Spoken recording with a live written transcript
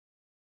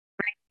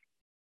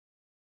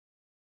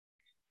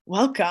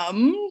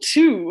Welcome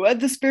to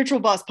the Spiritual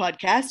Boss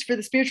Podcast for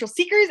the spiritual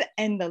seekers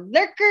and the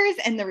lurkers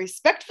and the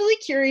respectfully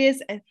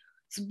curious, as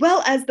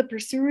well as the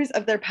pursuers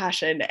of their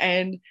passion.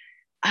 And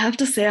I have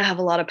to say, I have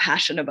a lot of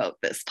passion about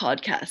this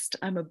podcast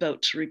I'm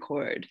about to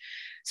record.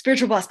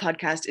 Spiritual Boss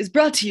Podcast is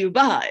brought to you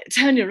by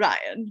Tanya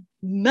Ryan,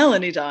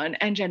 Melanie Dawn,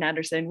 and Jen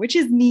Anderson, which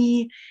is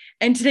me.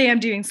 And today I'm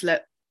doing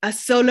a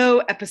solo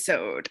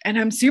episode, and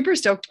I'm super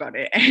stoked about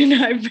it. And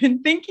I've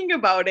been thinking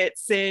about it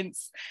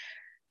since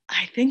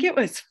I think it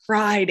was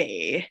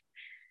Friday.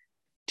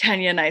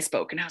 Tanya and I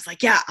spoke, and I was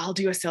like, yeah, I'll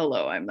do a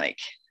solo. I'm like,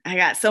 I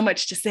got so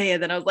much to say.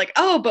 And then I was like,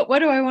 oh, but what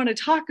do I want to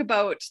talk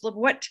about?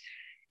 What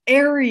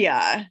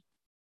area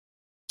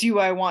do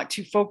I want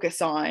to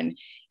focus on?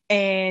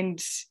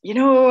 And,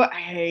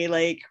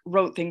 I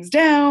wrote things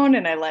down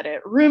and I let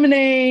it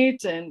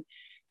ruminate. And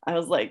I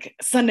was like,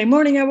 Sunday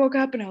morning, I woke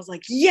up and I was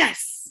like,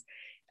 yes.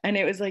 And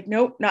it was like,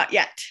 nope, not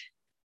yet.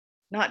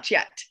 Not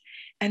yet.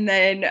 And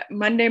then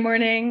Monday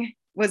morning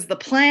was the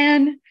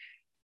plan.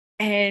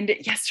 And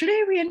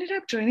yesterday we ended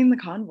up joining the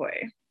convoy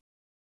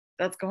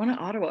that's going to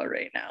Ottawa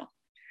right now.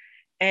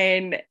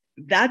 And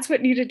that's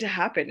what needed to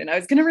happen. And I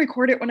was going to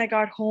record it when I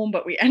got home,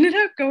 but we ended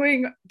up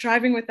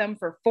driving with them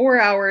for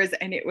 4 hours,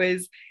 and it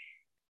was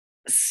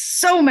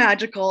so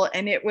magical.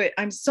 And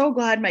I'm so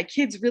glad my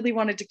kids really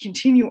wanted to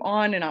continue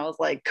on. And I was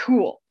like,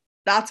 cool,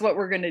 that's what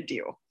we're going to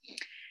do.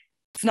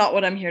 It's not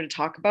what I'm here to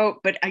talk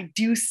about, but I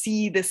do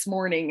see this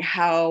morning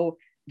how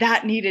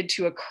that needed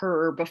to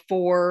occur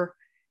before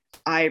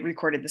I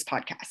recorded this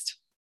podcast.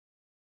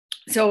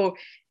 So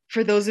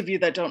for those of you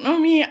that don't know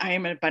me, I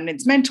am an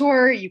abundance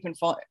mentor. You can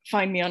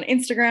find me on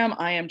Instagram.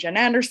 I am Jen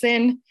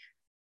Anderson.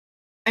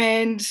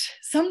 And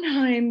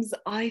sometimes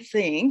I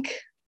think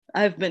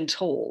I've been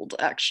told,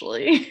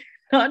 actually,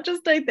 not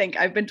just I think,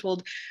 I've been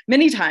told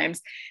many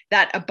times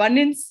that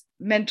abundance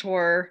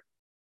mentor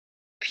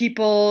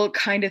people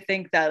kind of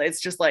think that it's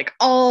just like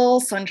all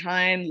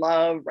sunshine,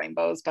 love,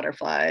 rainbows,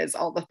 butterflies,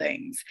 all the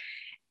things.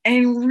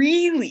 And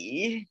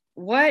really,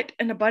 what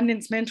an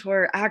abundance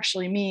mentor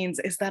actually means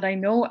is that I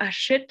know a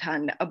shit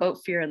ton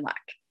about fear and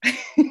lack.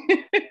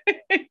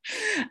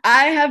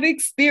 I have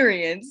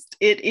experienced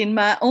it in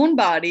my own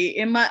body,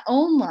 in my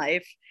own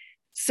life,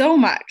 so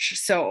much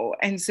so.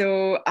 And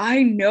so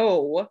I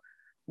know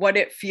what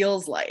it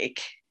feels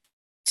like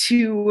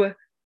to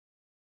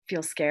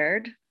feel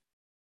scared,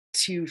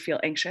 to feel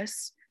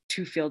anxious,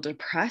 to feel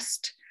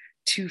depressed,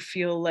 to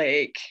feel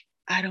like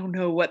I don't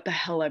know what the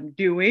hell I'm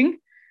doing,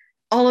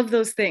 all of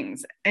those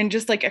things. And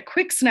just like a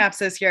quick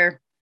synopsis here,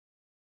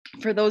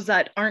 for those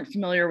that aren't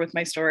familiar with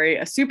my story,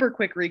 a super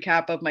quick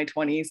recap of my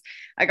 20s.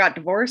 I got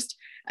divorced.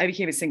 I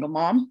became a single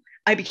mom.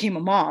 I became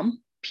a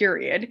mom,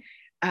 period.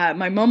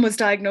 My mom was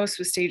diagnosed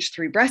with stage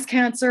 3 breast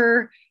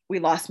cancer. We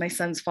lost my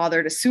son's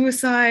father to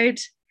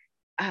suicide.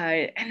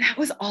 And that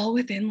was all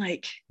within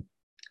like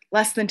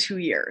less than 2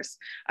 years.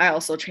 I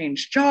also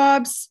changed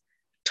jobs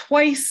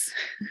twice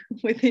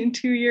within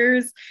 2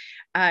 years.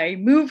 I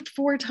moved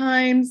 4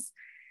 times.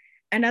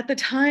 And at the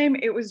time,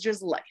 it was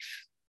just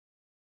life.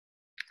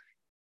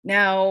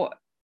 Now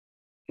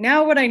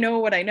what I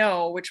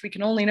know, which we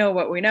can only know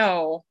what we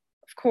know,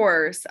 of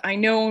course, I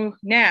know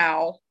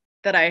now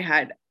that I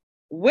had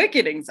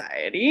wicked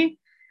anxiety.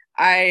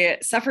 I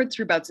suffered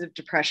through bouts of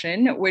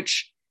depression,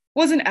 which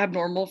wasn't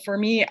abnormal for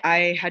me.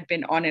 I had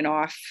been on and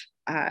off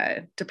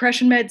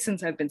depression meds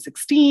since I've been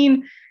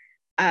 16.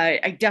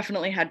 I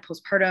definitely had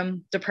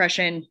postpartum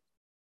depression,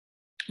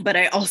 but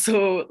I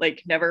also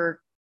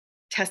never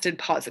tested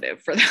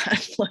positive for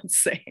that.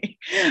 Let's say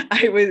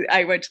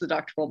I went to the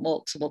doctor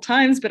multiple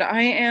times, but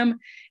I am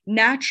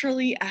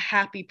naturally a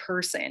happy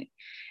person,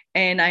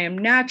 and I am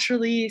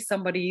naturally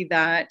somebody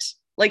that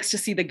likes to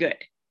see the good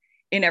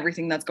in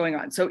everything that's going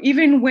on. So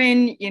even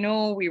when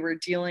we were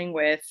dealing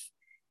with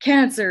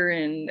cancer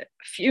and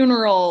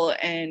funeral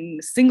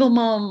and single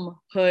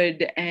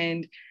momhood,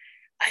 and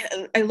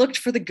I looked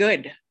for the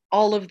good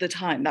all of the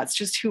time. That's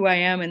just who I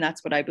am, and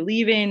that's what I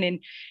believe in. And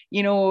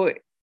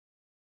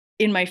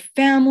in my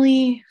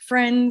family,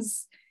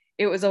 friends,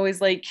 it was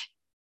always like,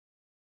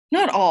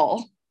 not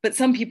all, but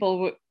some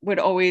people would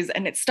always,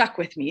 and it stuck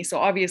with me. So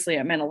obviously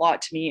it meant a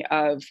lot to me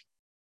of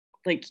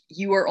like,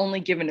 you are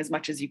only given as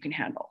much as you can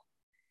handle.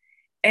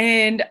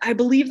 And I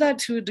believe that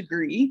to a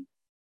degree.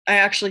 I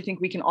actually think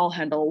we can all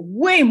handle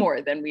way more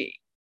than we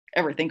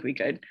ever think we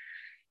could.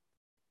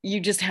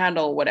 You just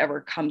handle whatever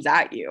comes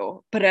at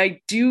you. But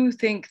I do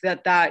think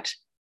that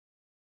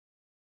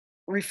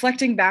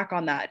reflecting back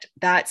on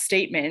that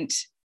statement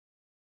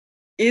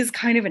is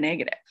kind of a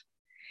negative.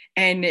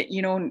 And,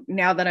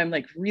 now that I'm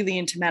like really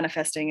into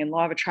manifesting and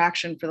law of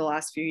attraction for the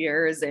last few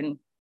years, and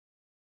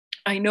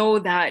I know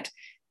that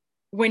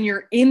when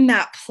you're in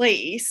that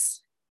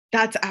place,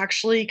 that's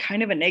actually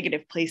kind of a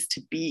negative place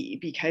to be,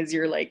 because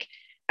you're like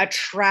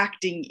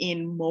attracting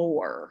in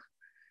more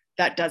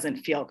that doesn't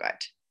feel good.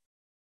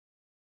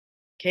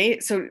 Okay.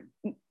 So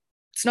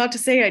it's not to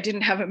say I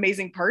didn't have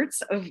amazing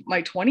parts of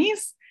my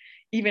 20s,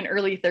 even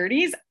early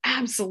 30s.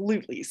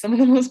 Absolutely. Some of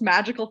the most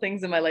magical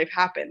things in my life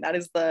happened. That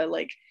is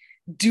the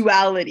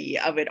duality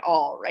of it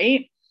all,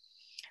 right?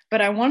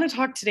 But I want to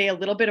talk today a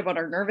little bit about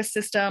our nervous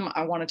system.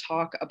 I want to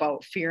talk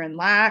about fear and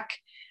lack.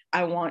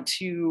 I want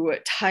to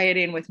tie it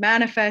in with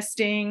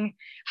manifesting,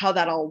 how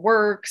that all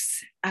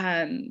works.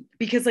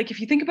 Because like, if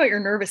you think about your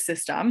nervous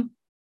system,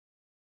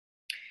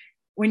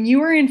 when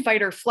you are in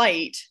fight or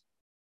flight,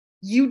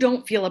 you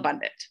don't feel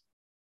abundant.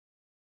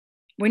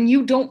 When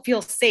you don't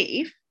feel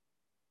safe,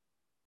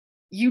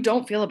 you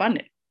don't feel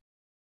abundant.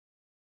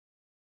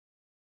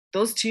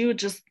 Those two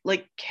just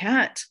like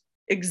can't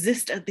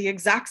exist at the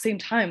exact same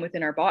time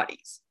within our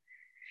bodies.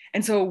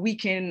 And so we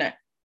can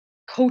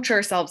coach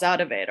ourselves out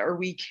of it, or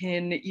we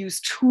can use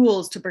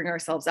tools to bring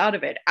ourselves out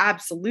of it.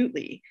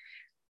 Absolutely.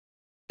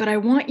 But I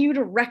want you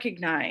to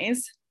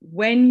recognize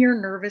when your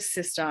nervous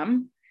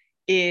system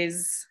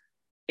is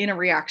in a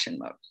reaction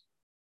mode.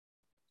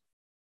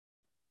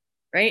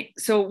 Right?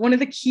 So one of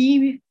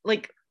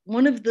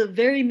the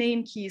very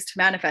main keys to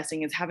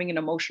manifesting is having an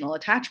emotional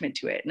attachment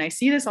to it. And I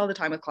see this all the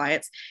time with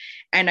clients,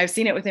 and I've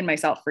seen it within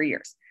myself for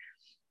years.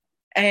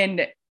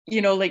 And,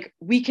 like,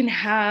 we can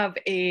have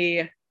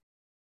a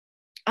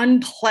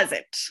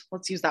unpleasant,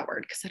 let's use that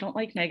word, because I don't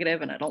like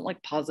negative and I don't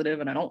like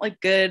positive and I don't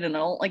like good and I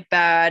don't like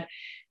bad.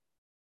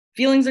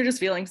 Feelings are just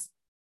feelings.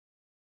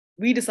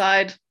 We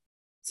decide.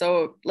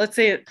 So let's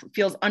say it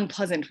feels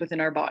unpleasant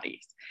within our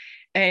bodies.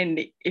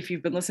 And if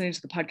you've been listening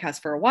to the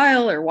podcast for a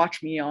while or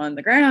watch me on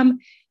the gram,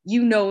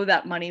 you know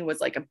that money was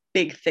like a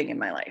big thing in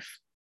my life,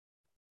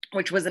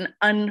 which was an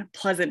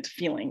unpleasant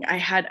feeling. I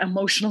had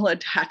emotional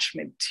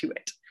attachment to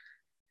it,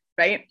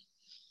 right?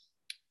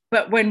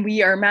 But when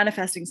we are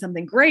manifesting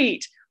something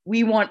great,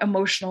 we want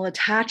emotional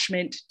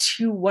attachment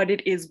to what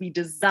it is we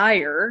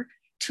desire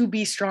to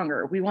be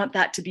stronger. We want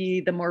that to be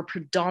the more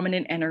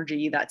predominant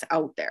energy that's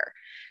out there,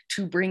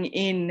 to bring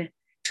in,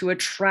 to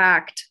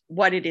attract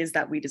what it is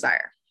that we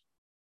desire.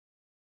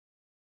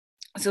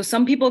 So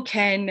some people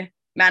can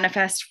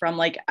manifest from,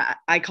 like,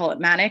 I call it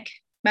manic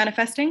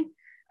manifesting.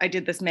 I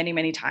did this many,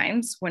 many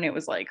times when it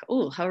was like,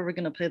 oh, how are we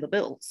going to pay the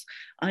bills?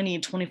 I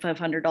need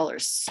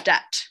 $2,500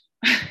 stat.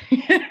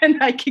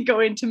 And I could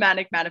go into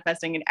manic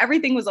manifesting, and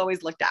everything was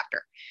always looked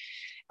after.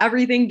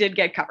 Everything did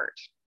get covered.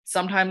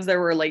 Sometimes there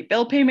were late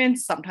bill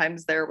payments.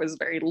 Sometimes there was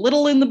very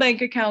little in the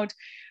bank account,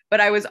 but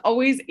I was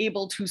always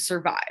able to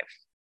survive.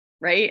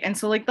 Right. And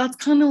so, like, that's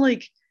kind of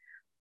like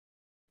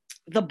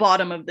the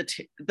bottom of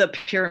the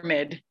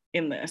pyramid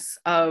in this,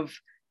 of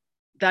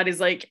that is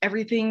like,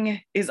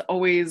 everything is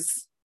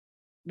always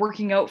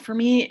working out for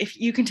me. If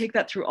you can take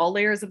that through all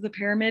layers of the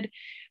pyramid,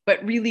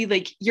 but really,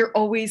 like, you're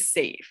always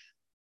safe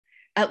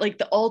at like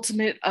the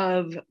ultimate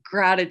of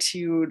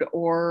gratitude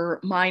or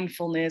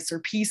mindfulness or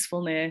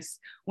peacefulness,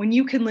 when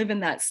you can live in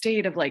that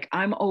state of like,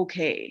 I'm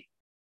okay,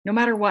 no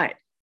matter what,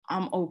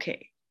 I'm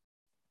okay.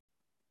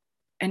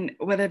 And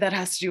whether that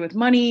has to do with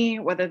money,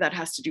 whether that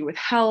has to do with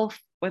health,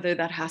 whether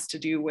that has to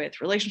do with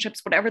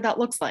relationships, whatever that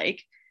looks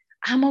like,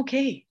 I'm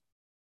okay.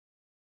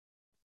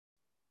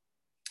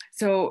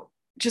 So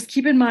just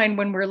keep in mind,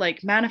 when we're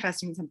like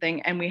manifesting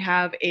something and we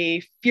have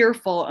a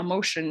fearful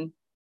emotion,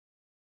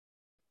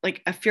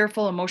 like a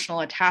fearful emotional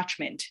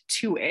attachment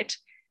to it,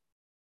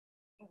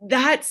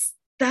 that's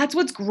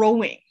what's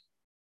growing,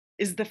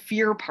 is the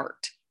fear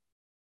part.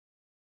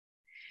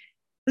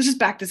 Let's just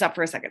back this up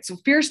for a second. So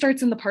fear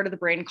starts in the part of the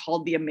brain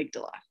called the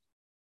amygdala.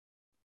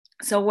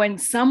 So when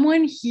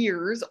someone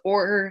hears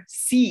or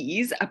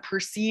sees a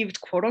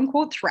perceived quote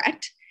unquote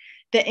threat,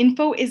 the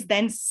info is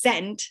then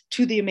sent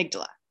to the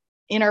amygdala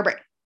in our brain.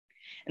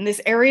 And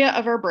this area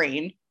of our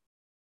brain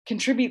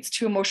contributes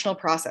to emotional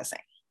processing.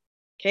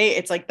 Okay,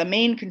 it's like the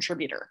main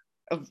contributor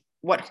of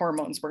what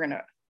hormones we're going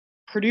to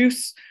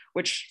produce,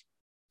 which,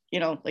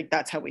 like,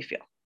 that's how we feel.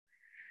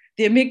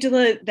 The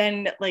amygdala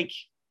then like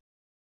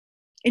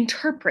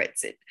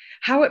interprets it,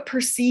 how it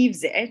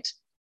perceives it,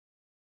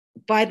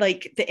 by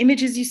like the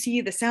images you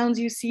see, the sounds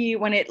you see.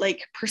 When it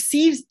like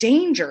perceives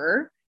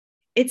danger,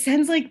 it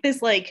sends like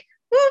this like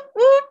whoop,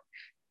 whoop,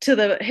 to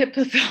the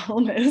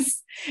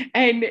hypothalamus,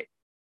 and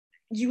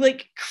you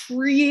like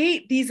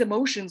create these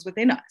emotions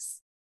within us.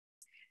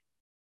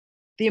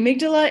 The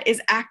amygdala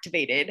is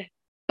activated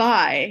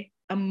by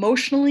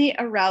emotionally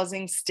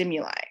arousing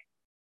stimuli.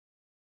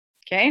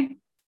 Okay.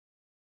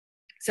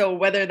 So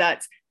whether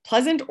that's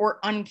pleasant or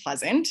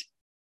unpleasant,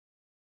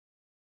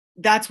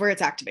 that's where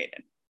it's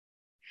activated.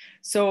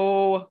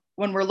 So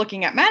when we're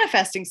looking at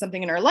manifesting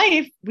something in our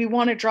life, we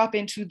want to drop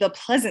into the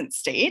pleasant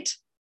state,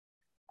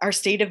 our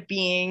state of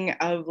being,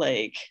 of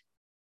like,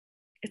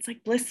 it's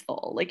like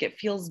blissful, like it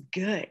feels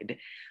good,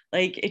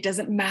 like it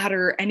doesn't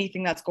matter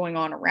anything that's going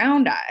on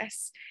around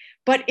us.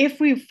 But if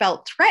we've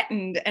felt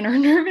threatened and our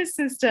nervous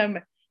system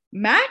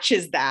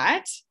matches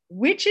that,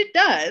 which it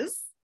does,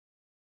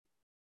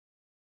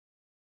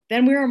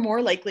 then we are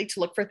more likely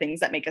to look for things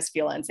that make us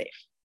feel unsafe,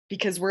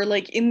 because we're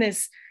like in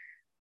this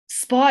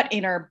spot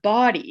in our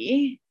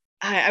body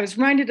I was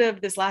reminded of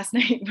this last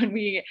night when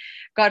we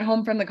got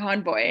home from the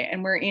convoy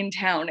and we're in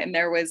town and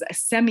there was a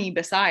semi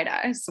beside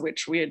us,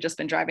 which we had just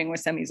been driving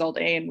with semis all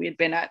day. And we had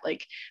been at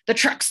like the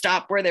truck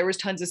stop where there was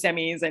tons of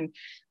semis. And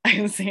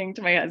I was saying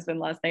to my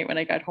husband last night when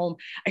I got home,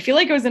 I feel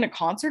like I was in a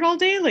concert all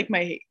day. Like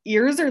my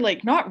ears are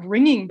like not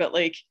ringing, but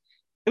like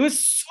it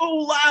was so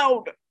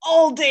loud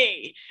all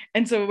day.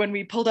 And so when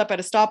we pulled up at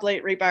a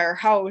stoplight right by our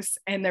house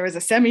and there was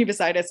a semi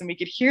beside us and we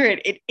could hear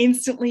it, it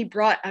instantly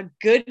brought a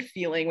good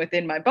feeling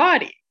within my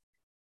body.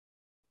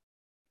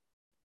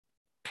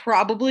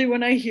 Probably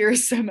when I hear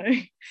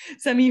semi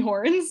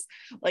horns,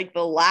 like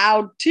the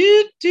loud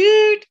toot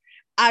toot,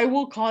 I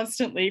will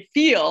constantly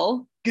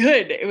feel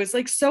good. It was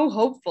like so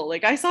hopeful.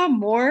 Like I saw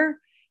more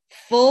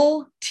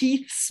full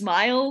teeth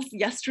smiles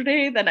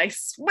yesterday than I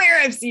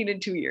swear I've seen in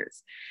 2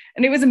 years.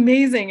 And it was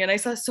amazing. And I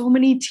saw so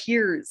many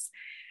tears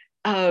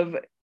of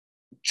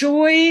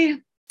joy,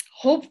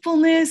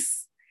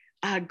 hopefulness,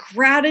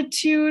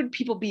 gratitude,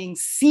 people being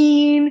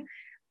seen,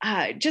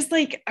 just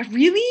like a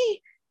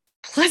really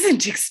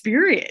pleasant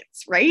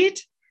experience, right?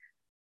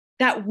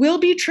 That will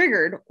be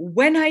triggered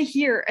when I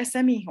hear a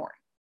semi horn,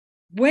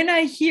 when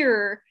I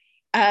hear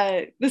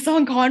the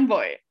song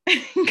Convoy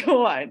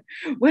go on,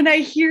 when I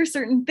hear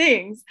certain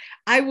things,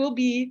 I will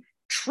be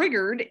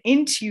triggered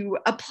into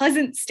a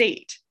pleasant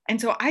state. And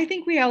so I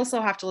think we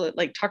also have to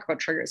like talk about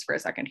triggers for a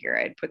second here.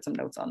 I'd put some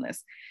notes on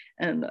this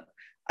and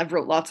I've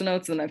wrote lots of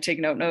notes and I've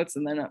taken out notes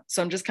and then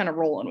so I'm just kind of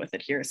rolling with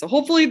it here. So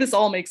hopefully this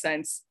all makes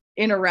sense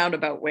in a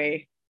roundabout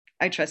way.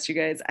 I trust you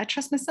guys. I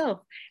trust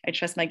myself. I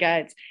trust my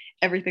guides.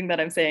 Everything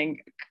that I'm saying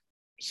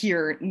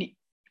here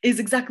is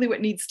exactly what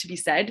needs to be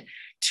said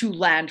to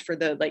land for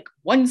the like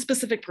one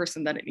specific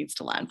person that it needs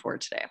to land for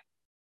today.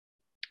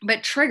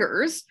 But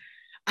triggers,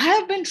 I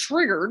have been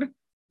triggered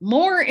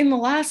more in the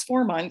last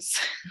 4 months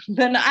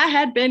than I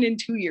had been in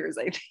 2 years,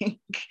 I think.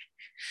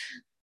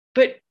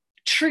 But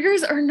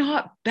triggers are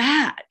not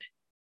bad,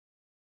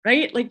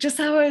 right? Like just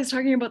how I was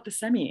talking about the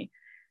semi.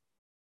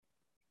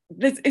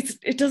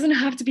 It doesn't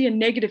have to be a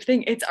negative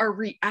thing. It's our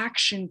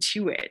reaction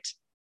to it.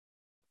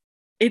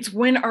 It's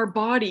when our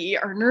body,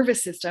 our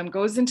nervous system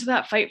goes into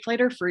that fight,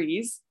 flight, or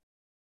freeze.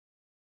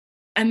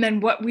 And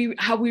then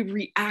how we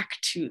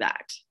react to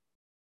that.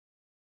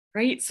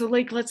 Right? So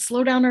like, let's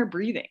slow down our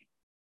breathing.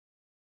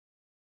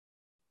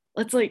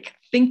 Let's like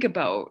think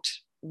about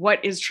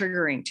what is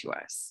triggering to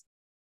us.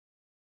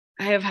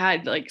 I have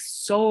had like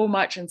so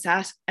much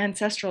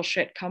ancestral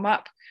shit come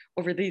up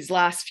over these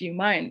last few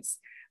months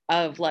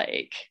of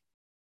like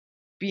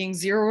being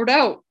zeroed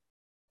out,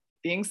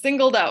 being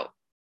singled out,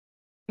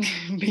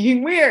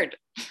 being weird.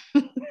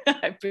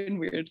 I've been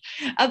weird.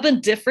 I've been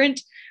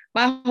different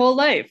my whole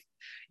life.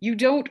 You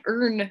don't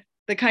earn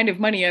the kind of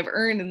money I've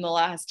earned in the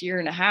last year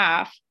and a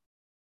half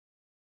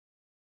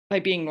by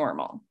being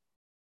normal.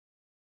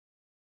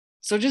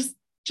 So just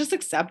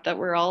accept that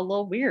we're all a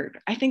little weird.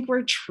 I think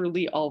we're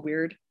truly all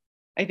weird.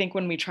 I think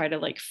when we try to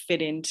like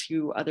fit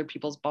into other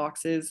people's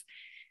boxes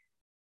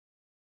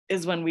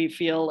is when we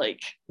feel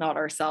like not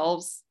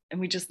ourselves, and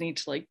we just need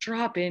to like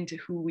drop into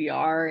who we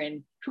are,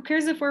 and who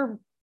cares if we're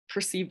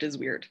perceived as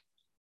weird?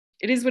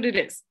 It is what it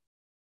is.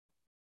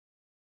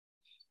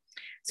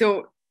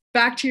 So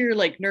back to your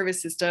like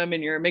nervous system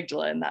and your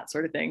amygdala and that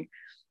sort of thing.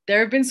 There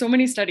have been so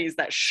many studies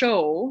that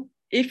show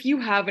if you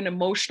have an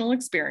emotional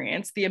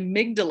experience, the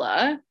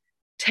amygdala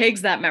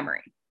tags that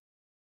memory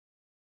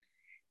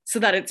so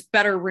that it's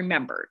better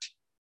remembered,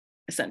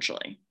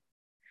 essentially.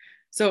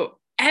 So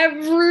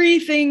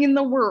everything in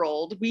the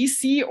world we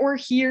see or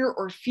hear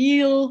or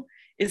feel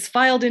is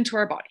filed into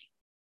our body.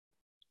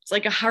 It's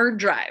like a hard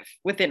drive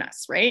within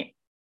us, right?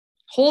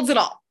 Holds it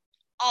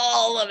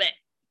all of it.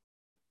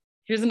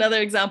 Here's another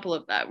example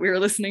of that. We were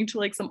listening to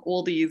like some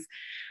oldies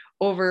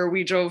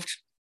we drove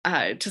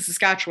to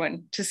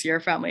Saskatchewan to see our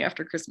family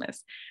after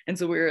Christmas. And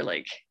so we were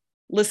like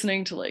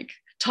listening to like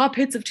top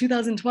hits of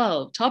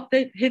 2012, top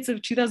hits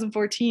of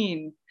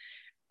 2014,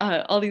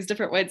 all these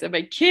different ones. And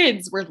my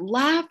kids were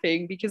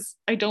laughing because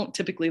I don't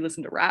typically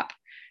listen to rap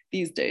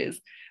these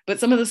days, but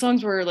some of the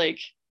songs were like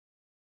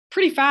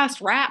pretty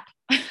fast rap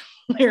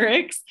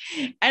lyrics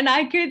and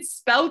I could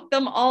spout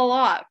them all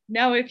off.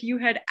 Now, if you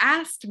had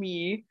asked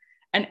me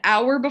an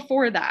hour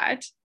before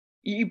that,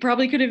 you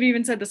probably could have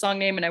even said the song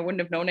name and I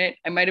wouldn't have known it.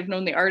 I might have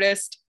known the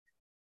artist.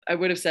 I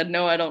would have said,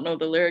 no, I don't know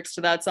the lyrics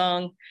to that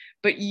song.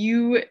 But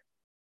you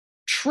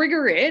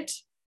trigger it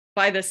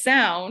by the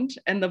sound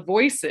and the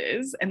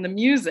voices and the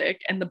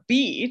music and the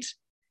beat,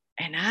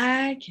 and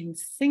I can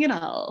sing it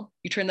all.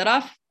 You turn that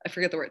off, I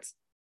forget the words.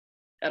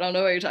 I don't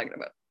know what you're talking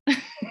about.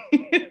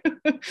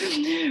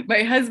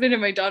 My husband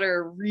and my daughter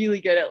are really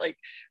good at like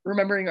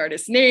remembering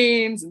artist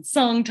names and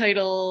song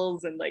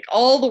titles and like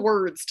all the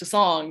words to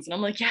songs. And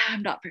I'm like, yeah,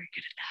 I'm not very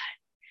good at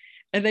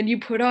that. And then you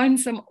put on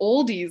some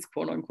oldies,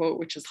 quote unquote,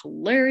 which is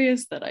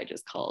hilarious that I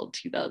just called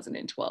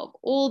 2012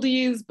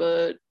 oldies,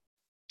 but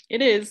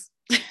it is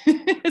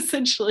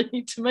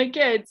essentially to my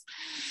kids.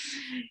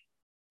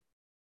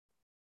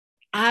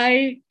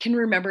 I can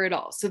remember it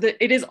all. So that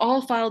it is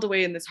all filed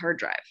away in this hard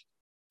drive.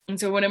 And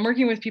so when I'm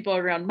working with people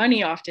around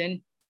money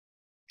often,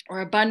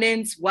 or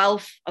abundance,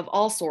 wealth of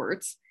all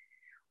sorts,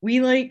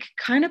 we like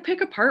kind of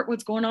pick apart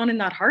what's going on in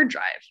that hard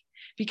drive,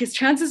 because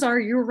chances are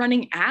you're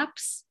running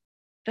apps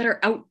that are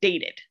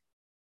outdated.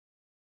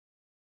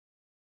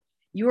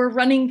 You are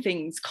running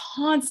things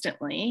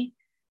constantly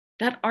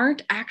that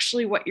aren't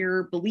actually what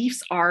your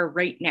beliefs are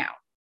right now.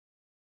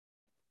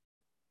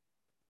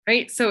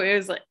 Right? So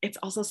it's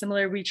also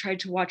similar. We tried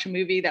to watch a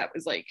movie that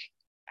was like,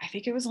 I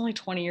think it was only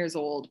 20 years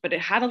old, but it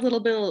had a little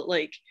bit of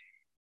like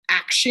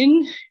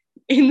action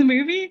in the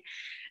movie.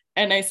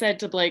 And I said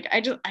to Blake,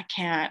 I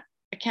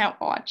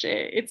can't watch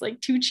it. It's like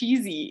too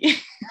cheesy.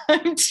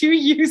 I'm too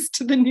used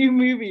to the new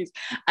movies.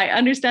 I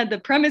understand the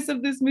premise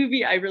of this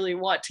movie. I really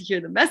want to hear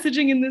the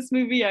messaging in this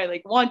movie. I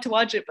like want to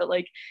watch it, but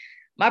like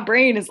my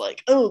brain is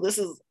like, oh, this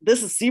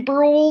is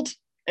super old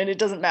and it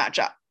doesn't match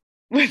up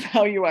with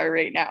how you are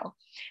right now.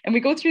 And we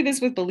go through this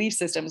with belief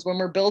systems when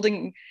we're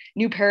building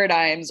new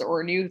paradigms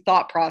or new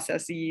thought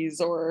processes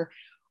or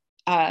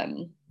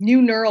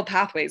new neural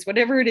pathways,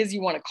 whatever it is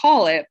you want to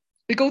call it.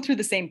 We go through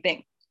the same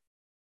thing.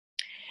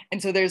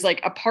 And so there's like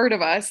a part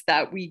of us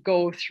that we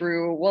go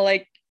through, well,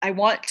 like, I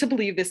want to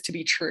believe this to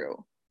be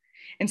true.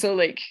 And so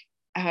like,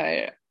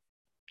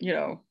 you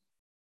know,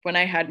 when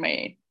I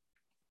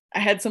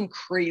had some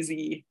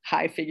crazy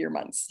high figure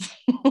months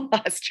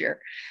last year,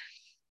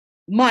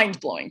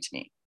 mind blowing to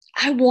me.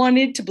 I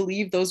wanted to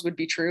believe those would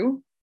be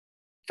true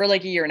for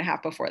like a year and a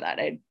half before that.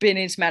 I'd been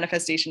into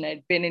manifestation.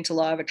 I'd been into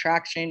law of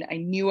attraction. I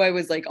knew I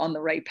was like on the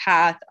right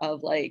path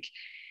of like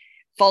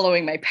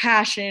following my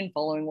passion,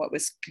 following what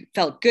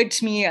felt good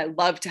to me. I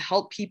love to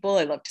help people.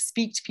 I love to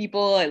speak to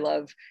people. I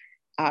love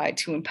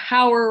to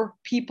empower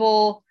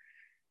people.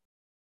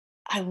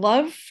 I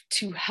love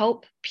to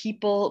help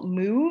people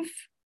move,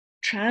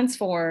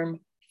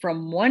 transform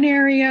from one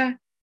area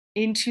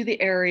into the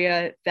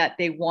area that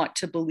they want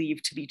to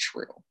believe to be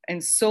true.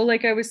 And so,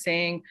 like I was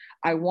saying,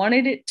 I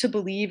wanted it to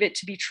believe it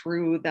to be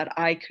true that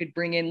I could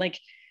bring in, like,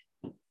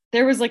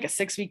 there was like a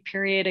 6-week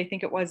period, I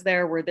think it was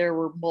there, where there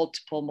were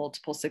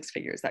multiple six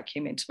figures that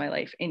came into my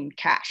life in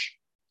cash.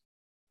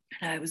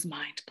 And I was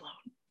mind blown.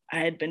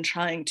 I had been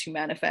trying to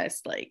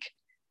manifest like,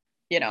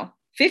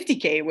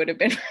 50K would have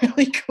been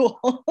really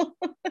cool,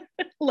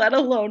 let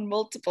alone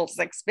multiple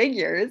 6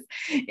 figures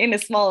in a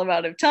small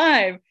amount of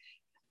time.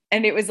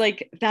 And it was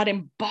like that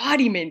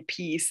embodiment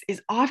piece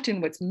is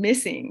often what's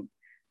missing,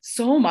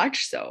 so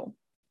much so,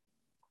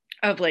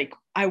 of like,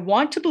 I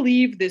want to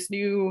believe this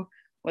new,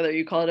 whether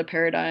you call it a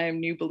paradigm,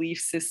 new belief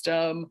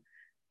system,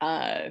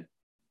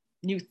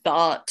 new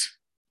thought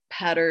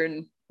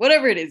pattern,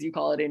 whatever it is you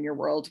call it in your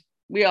world.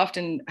 We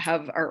often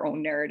have our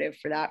own narrative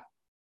for that,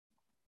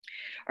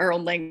 our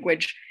own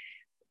language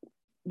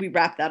we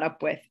wrap that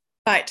up with.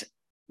 But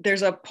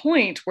there's a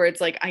point where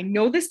it's like, I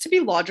know this to be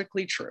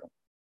logically true,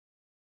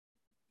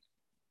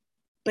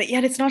 but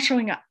yet it's not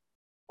showing up.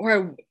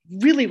 Or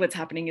really what's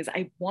happening is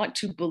I want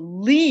to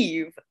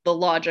believe the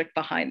logic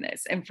behind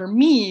this. And for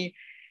me,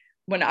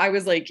 when I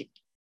was like,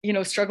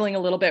 struggling a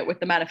little bit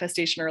with the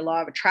manifestation or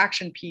law of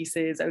attraction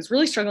pieces, I was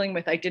really struggling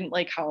with, I didn't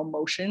like how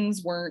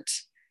emotions weren't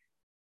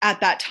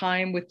at that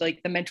time with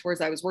like the mentors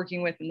I was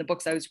working with and the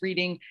books I was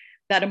reading,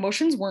 that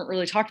emotions weren't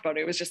really talked about.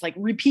 It was just like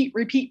repeat,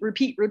 be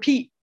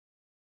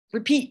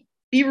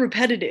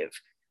repetitive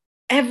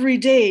every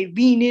day,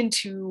 lean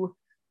into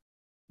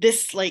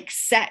this like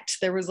set.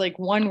 There was like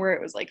one where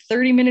it was like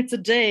 30 minutes a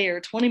day or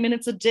 20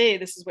 minutes a day.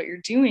 This is what you're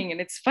doing. And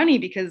it's funny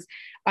because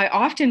I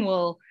often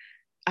will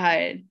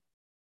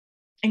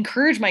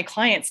encourage my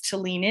clients to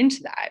lean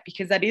into that,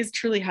 because that is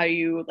truly how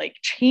you like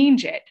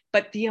change it.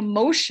 But the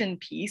emotion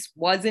piece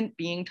wasn't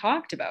being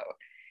talked about.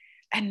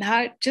 And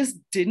that just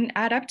didn't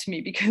add up to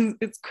me, because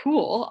it's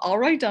cool. I'll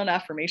write down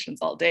affirmations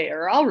all day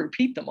or I'll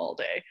repeat them all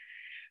day.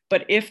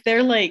 But if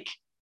they're like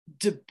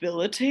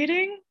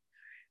debilitating,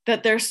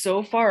 that they're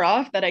so far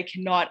off that I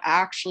cannot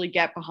actually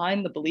get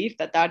behind the belief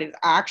that that is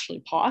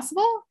actually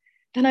possible,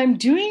 then I'm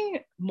doing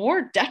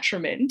more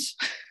detriment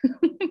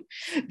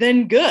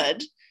than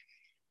good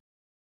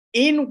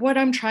in what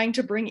I'm trying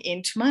to bring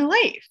into my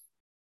life.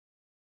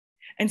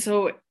 And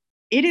so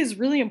it is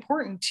really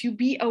important to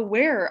be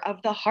aware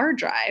of the hard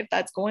drive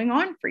that's going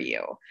on for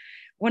you.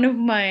 One of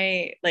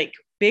my like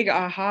big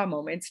aha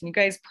moments, and you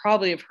guys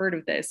probably have heard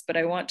of this, but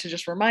I want to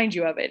just remind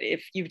you of it.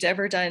 If you've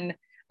ever done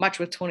much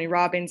with Tony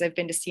Robbins, I've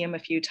been to see him a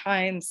few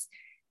times.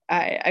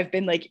 I've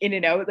been like in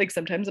and out. Like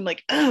sometimes I'm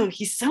like, oh,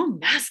 he's so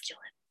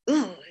masculine.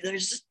 Oh,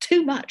 there's just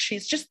too much.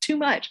 He's just too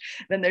much.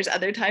 Then there's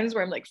other times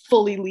where I'm like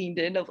fully leaned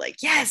in of like,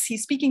 yes,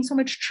 he's speaking so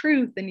much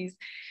truth. And he's,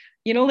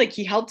 like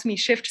he helped me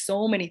shift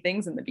so many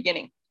things in the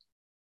beginning,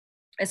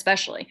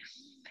 especially.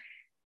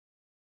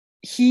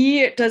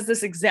 He does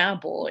this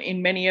example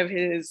in many of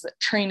his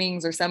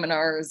trainings or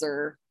seminars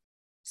or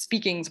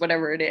speakings,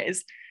 whatever it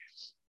is,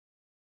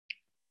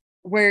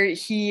 where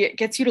he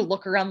gets you to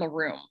look around the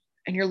room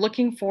and you're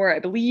looking for, I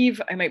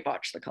believe, I might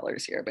botch the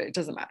colors here, but it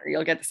doesn't matter.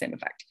 You'll get the same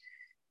effect.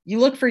 You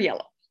look for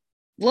yellow.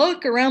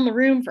 Look around the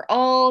room for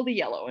all the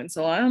yellow. And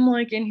so I'm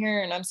like in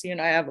here and I'm seeing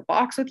I have a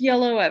box with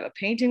yellow. I have a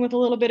painting with a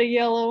little bit of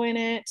yellow in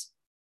it.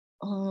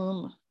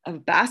 I have a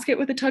basket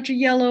with a touch of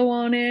yellow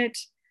on it.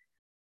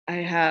 I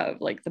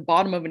have like the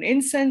bottom of an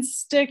incense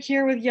stick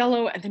here with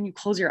yellow, and then you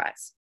close your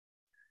eyes.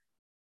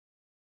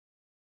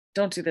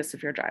 Don't do this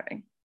if you're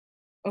driving.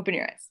 Open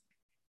your eyes.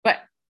 But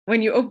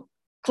when you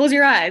close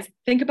your eyes,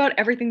 think about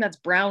everything that's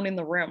brown in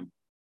the room.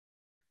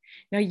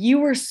 Now, you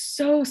were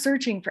so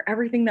searching for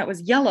everything that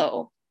was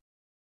yellow,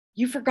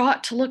 you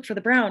forgot to look for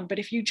the brown. But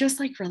if you just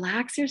like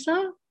relax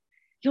yourself,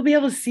 you'll be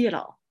able to see it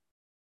all.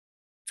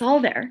 It's all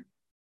there.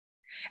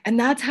 And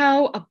that's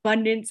how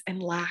abundance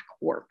and lack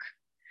work.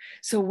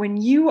 So when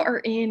you are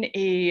in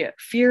a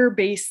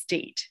fear-based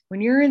state,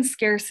 when you're in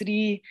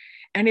scarcity,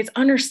 and it's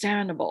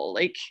understandable,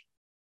 like,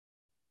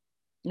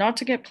 not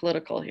to get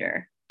political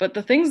here, but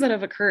the things that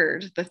have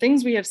occurred, the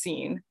things we have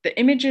seen, the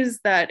images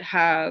that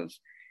have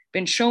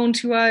been shown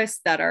to us,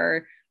 that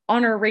are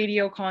on our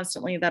radio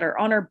constantly, that are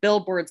on our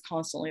billboards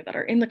constantly, that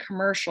are in the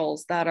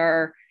commercials, that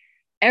are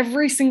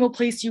every single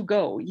place you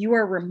go, you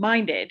are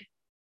reminded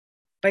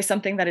by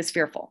something that is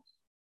fearful.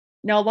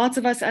 Now, lots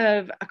of us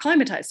have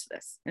acclimatized to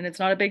this, and it's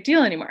not a big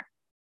deal anymore.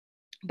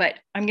 But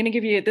I'm going to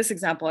give you this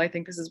example. I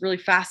think this is really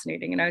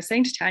fascinating. And I was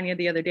saying to Tanya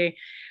the other day,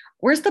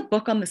 where's the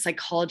book on the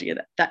psychology of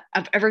that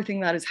of everything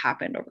that has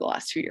happened over the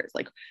last 2 years?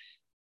 Like,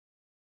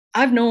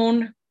 I've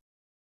known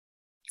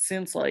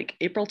since like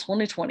April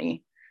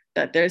 2020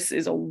 that this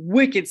is a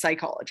wicked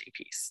psychology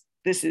piece.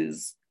 This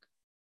is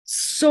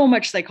so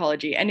much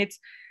psychology. And it's,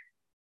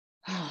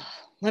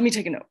 let me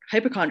take a note.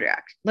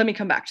 Hypochondriac. Let me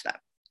come back to that.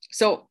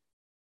 So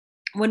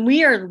when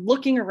we are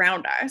looking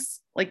around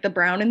us, like the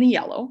brown and the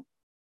yellow,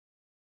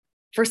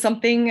 for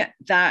something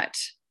that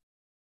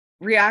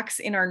reacts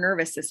in our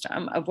nervous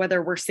system of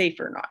whether we're safe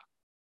or not.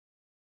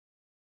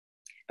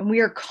 And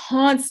we are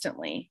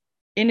constantly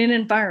in an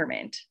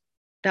environment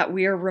that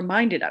we are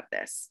reminded of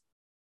this.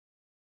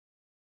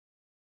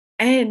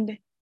 And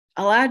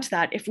I'll add to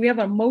that, if we have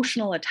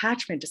emotional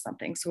attachment to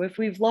something, so if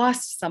we've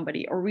lost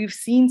somebody or we've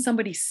seen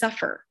somebody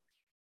suffer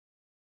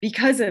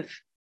because of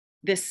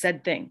this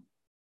said thing,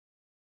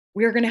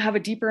 we are going to have a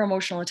deeper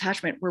emotional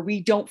attachment where we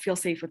don't feel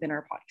safe within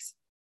our bodies.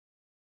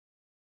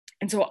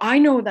 And so I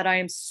know that I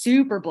am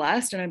super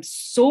blessed, and I'm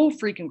so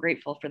freaking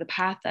grateful for the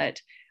path that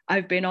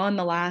I've been on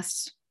the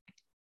last,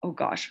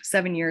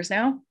 7 years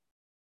now.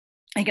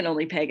 I can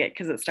only peg it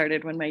because it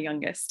started when my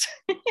youngest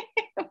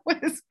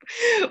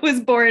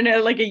was born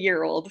at like a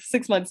year old,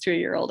 6 months to a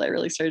year old. I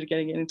really started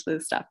getting into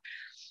this stuff.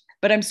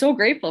 But I'm so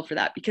grateful for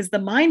that, because the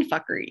mind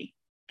fuckery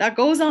that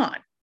goes on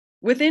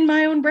within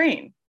my own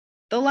brain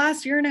the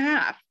last year and a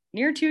half,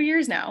 near 2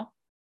 years now,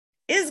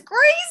 is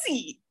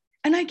crazy.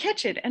 And I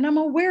catch it and I'm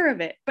aware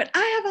of it. But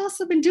I have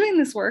also been doing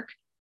this work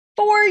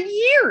for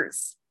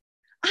years.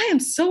 I am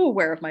so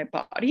aware of my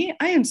body.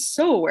 I am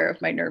so aware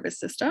of my nervous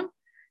system.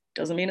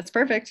 Doesn't mean it's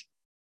perfect.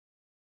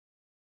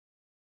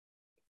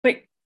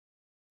 But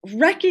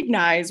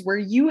recognize where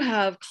you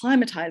have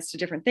climatized to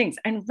different things,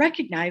 and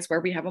recognize where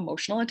we have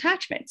emotional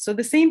attachment. So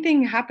the same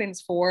thing happens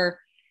for,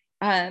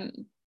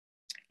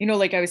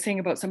 like I was saying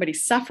about somebody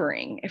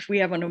suffering. If we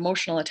have an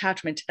emotional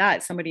attachment to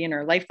that, somebody in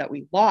our life that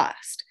we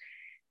lost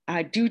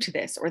due to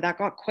this, or that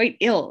got quite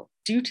ill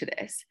due to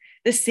this,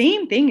 the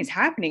same thing is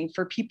happening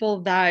for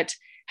people that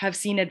have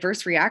seen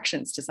adverse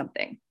reactions to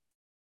something.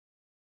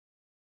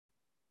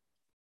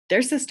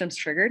 Their system's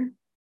triggered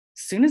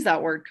as soon as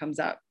that word comes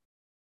up.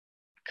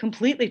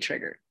 Completely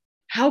triggered.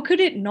 How could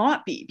it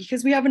not be?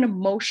 Because we have an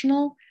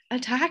emotional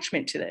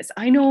attachment to this.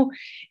 I know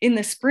in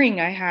the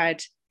spring, I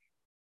had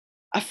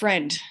a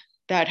friend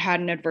that had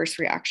an adverse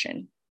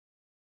reaction.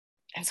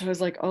 And so I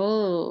was like,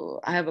 oh,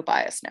 I have a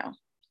bias now.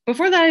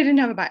 Before that, I didn't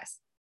have a bias.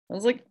 I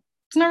was like,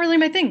 it's not really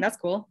my thing. That's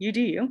cool. You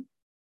do you.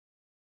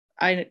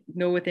 I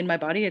know within my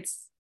body,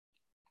 it's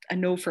a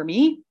no for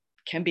me,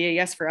 can be a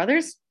yes for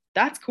others.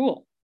 That's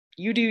cool.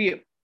 You do you.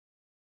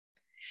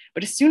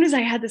 But as soon as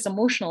I had this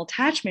emotional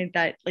attachment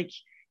that,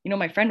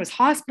 my friend was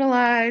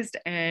hospitalized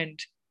and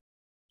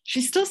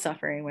she's still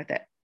suffering with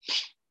it,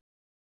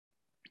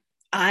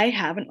 I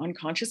have an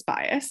unconscious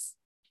bias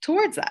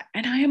towards that.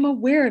 And I am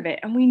aware of it.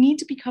 And we need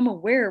to become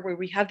aware where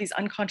we have these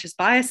unconscious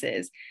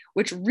biases,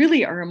 which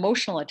really are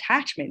emotional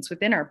attachments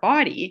within our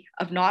body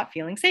of not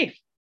feeling safe,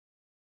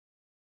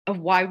 of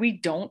why we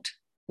don't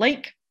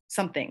like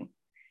something.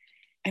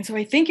 And so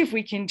I think if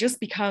we can just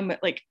become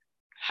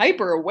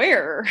hyper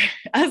aware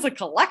as a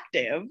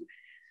collective,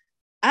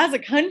 as a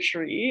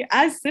country,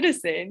 as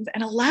citizens,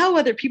 and allow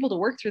other people to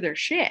work through their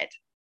shit,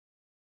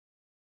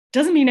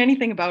 doesn't mean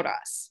anything about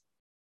us,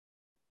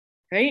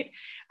 right?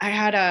 I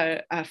had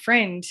a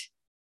friend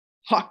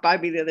walk by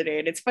me the other day,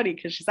 and it's funny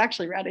because she's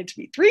actually ran into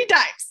me 3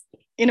 times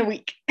in a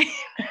week. I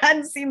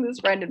hadn't seen this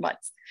friend in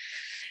months.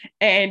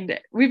 And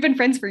we've been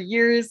friends for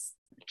years.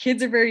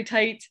 Kids are very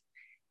tight.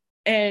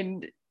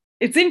 And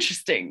it's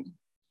interesting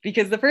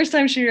because the first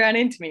time she ran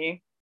into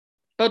me,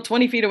 about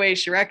 20 feet away,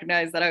 she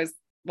recognized that I was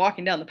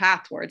walking down the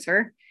path towards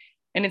her.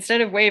 And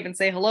instead of wave and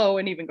say hello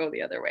and even go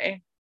the other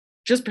way,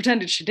 just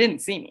pretended she didn't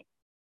see me.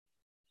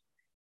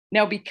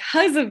 Now,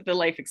 because of the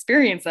life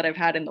experience that I've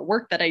had in the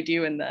work that I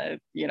do and the,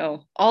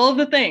 all of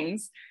the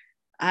things,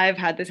 I've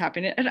had this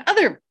happen at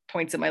other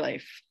points in my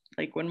life.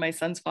 Like when my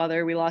son's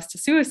father, we lost to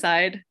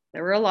suicide,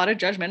 there were a lot of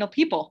judgmental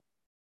people.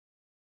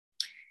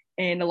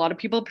 And a lot of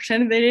people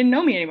pretended they didn't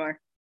know me anymore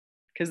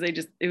because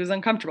it was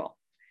uncomfortable.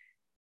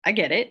 I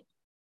get it.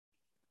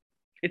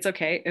 It's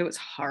okay. It was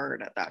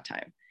hard at that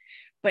time.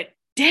 But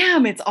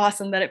damn, it's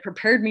awesome that it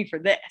prepared me for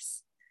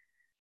this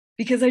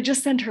because I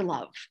just sent her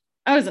love.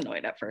 I was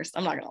annoyed at first.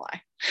 I'm not going to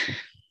lie.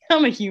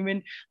 I'm a human.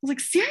 I was like,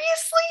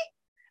 seriously?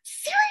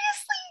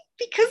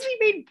 Because we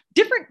made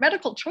different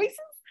medical choices?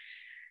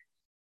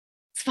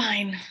 It's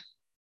fine.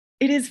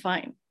 It is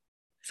fine.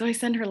 So I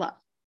send her love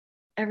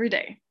every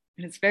day.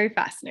 And it's very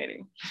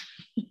fascinating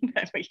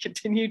that we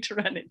continue to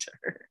run into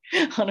her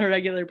on a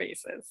regular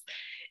basis.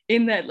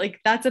 In that, like,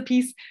 that's a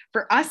piece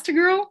for us to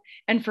grow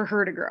and for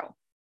her to grow.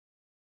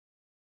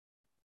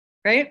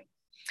 Right?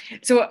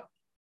 So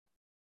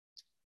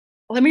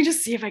let me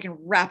just see if I can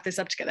wrap this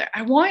up together.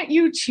 I want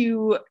you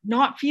to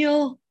not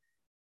feel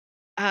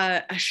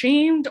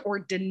ashamed or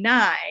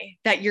deny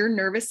that your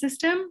nervous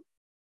system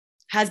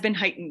has been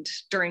heightened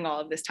during all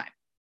of this time.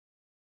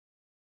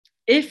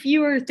 If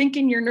you are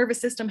thinking your nervous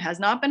system has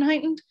not been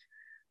heightened,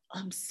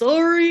 I'm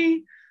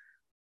sorry,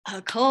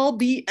 I'll call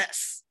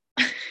BS.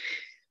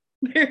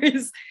 There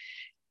is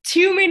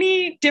too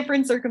many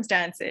different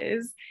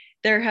circumstances.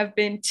 There have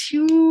been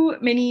too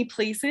many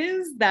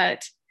places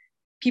that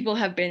people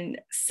have been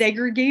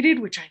segregated,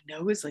 which I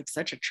know is like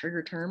such a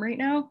trigger term right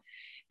now.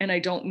 And I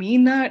don't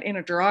mean that in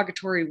a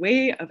derogatory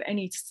way of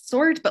any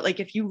sort, but like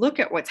if you look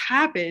at what's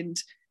happened,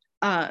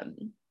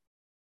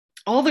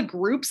 all the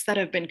groups that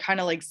have been kind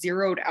of like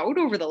zeroed out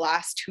over the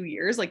last 2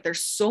 years, like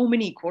there's so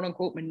many quote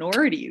unquote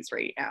minorities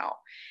right now.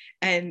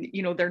 And,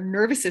 you know, their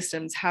nervous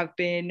systems have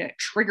been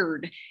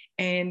triggered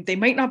and they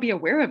might not be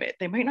aware of it.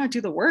 They might not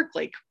do the work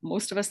like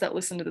most of us that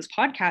listen to this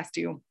podcast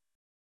do.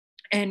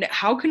 And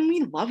how can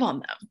we love on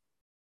them?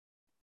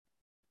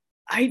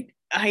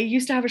 I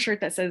used to have a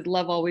shirt that says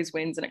love always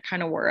wins, and it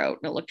kind of wore out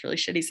and it looked really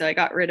shitty. So I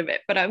got rid of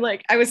it, but I'm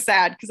like, I was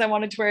sad because I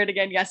wanted to wear it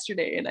again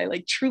yesterday. And I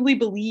like truly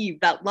believe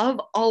that love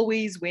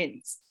always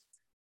wins.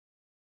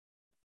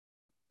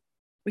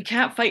 We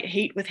can't fight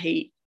hate with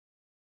hate.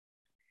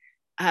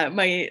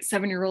 My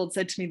 7-year-old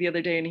said to me the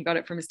other day, and he got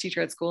it from his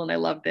teacher at school, and I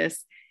love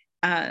this.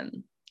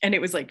 And it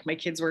was like, my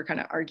kids were kind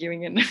of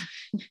arguing, and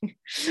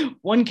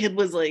one kid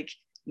was like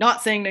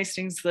not saying nice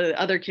things to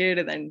the other kid.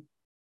 And then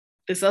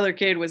this other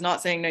kid was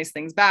not saying nice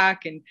things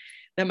back. And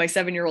then my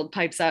 7-year-old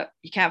pipes up,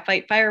 you can't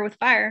fight fire with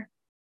fire.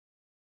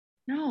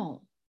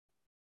 No.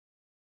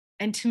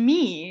 And to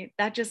me,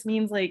 that just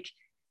means like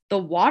the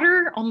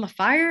water on the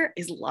fire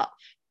is love,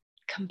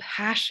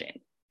 compassion,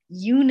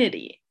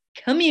 unity,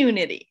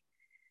 community.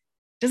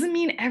 Doesn't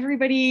mean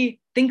everybody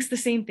thinks the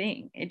same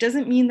thing. It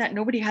doesn't mean that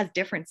nobody has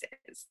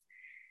differences.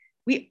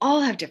 We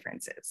all have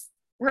differences.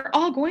 We're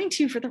all going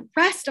to for the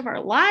rest of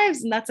our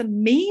lives. And that's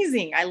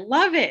amazing. I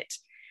love it.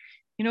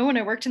 You know, when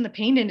I worked in the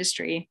paint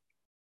industry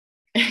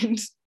and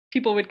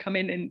people would come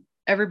in and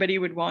everybody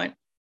would want,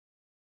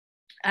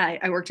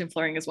 I worked in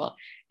flooring as well,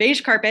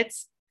 beige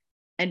carpets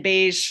and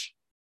beige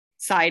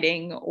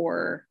siding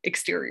or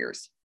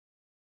exteriors.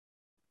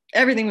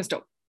 Everything was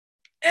dope.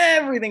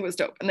 Everything was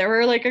dope. And there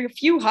were like a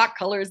few hot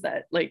colors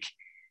that like,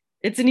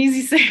 it's an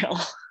easy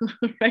sale,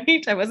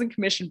 right? I wasn't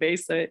commission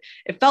based, so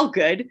it felt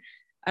good.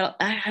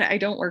 I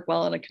don't work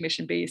well on a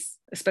commission base,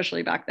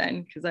 especially back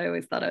then, because I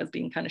always thought I was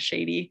being kind of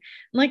shady.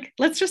 Like,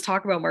 let's just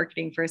talk about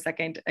marketing for a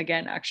second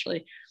again,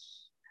 actually,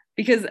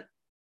 because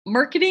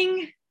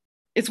marketing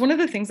is one of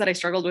the things that I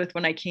struggled with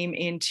when I came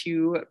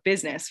into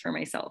business for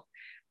myself.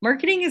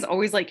 Marketing is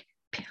always like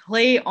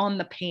play on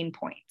the pain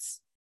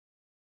points.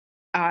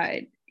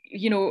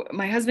 You know,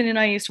 my husband and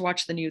I used to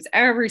watch the news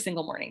every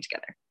single morning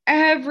together,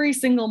 every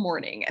single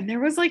morning. And there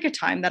was like a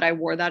time that I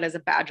wore that as a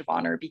badge of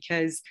honor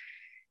because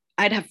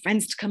I'd have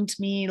friends to come to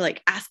me,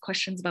 like ask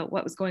questions about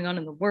what was going on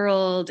in the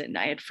world. And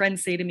I had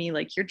friends say to me,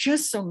 like, you're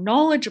just so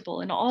knowledgeable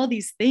in all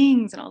these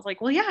things. And I was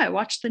like, well, yeah, I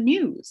watch the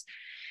news.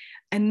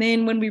 And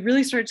then when we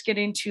really started to get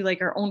into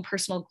like our own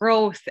personal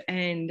growth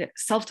and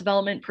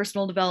self-development,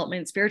 personal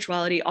development,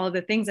 spirituality, all of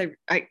the things,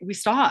 we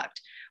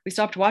stopped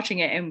watching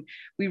it. And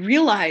we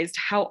realized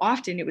how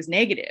often it was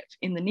negative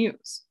in the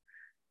news.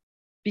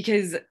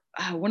 Because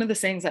one of the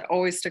sayings that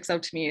always sticks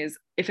out to me is,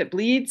 if it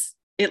bleeds,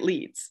 it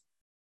leads.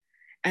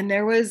 And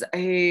there was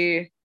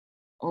a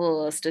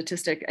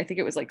statistic, I think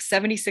it was like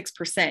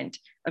 76%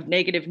 of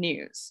negative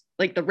news.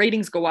 Like the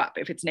ratings go up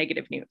if it's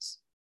negative news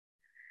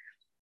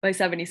by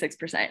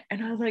 76%.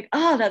 And I was like,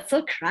 oh, that's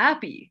so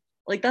crappy.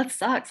 Like that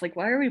sucks. Like,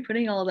 why are we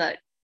putting all that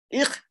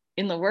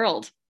in the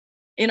world,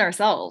 in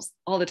ourselves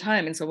all the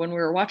time? And so when we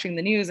were watching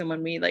the news and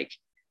when we like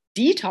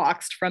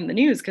detoxed from the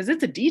news, because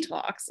it's a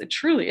detox, it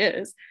truly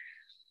is,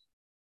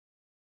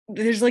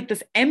 there's like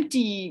this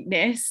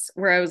emptiness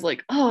where I was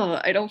like,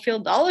 oh, I don't feel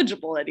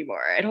knowledgeable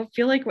anymore. I don't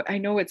feel like I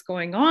know what's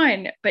going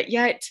on, but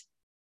yet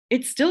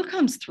it still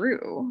comes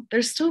through.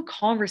 There's still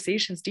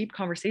conversations, deep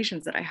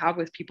conversations that I have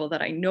with people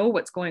that I know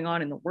what's going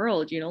on in the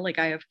world. You know, like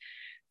I have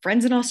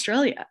friends in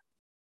Australia,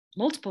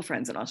 multiple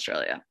friends in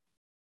Australia.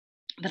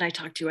 that I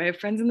talk to. I have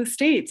friends in the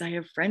States. I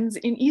have friends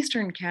in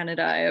Eastern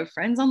Canada. I have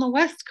friends on the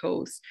West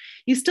Coast.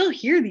 You still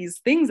hear these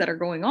things that are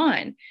going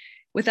on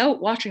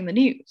without watching the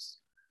news.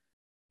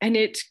 And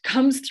it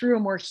comes through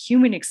a more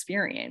human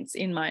experience,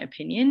 in my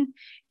opinion,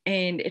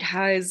 and it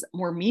has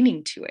more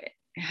meaning to it.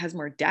 It has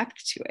more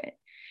depth to it.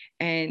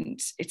 And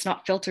it's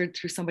not filtered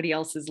through somebody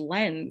else's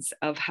lens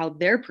of how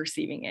they're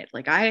perceiving it.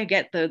 Like I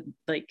get the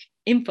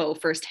info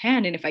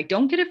firsthand. And if I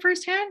don't get it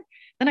firsthand,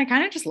 then I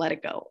kind of just let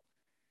it go.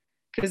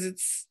 Because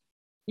it's,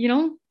 you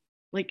know,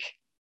 like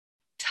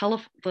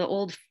the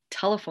old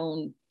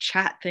telephone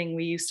chat thing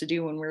we used to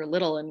do when we were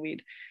little, and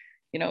we'd,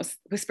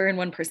 whisper in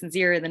one person's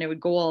ear and then it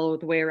would go all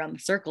the way around the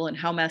circle. And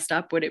how messed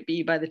up would it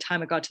be by the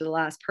time it got to the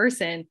last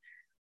person? It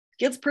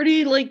gets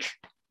pretty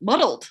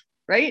muddled,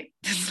 right?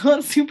 It's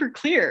not super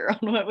clear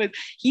on what was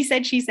he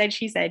said, she said,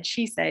 she said,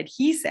 she said,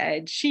 he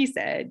said, she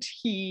said,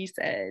 he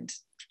said.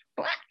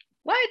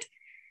 What?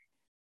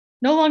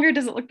 No longer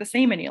does it look the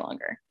same any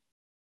longer.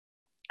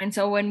 And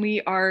so when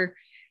we are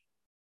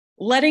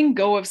letting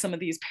go of some of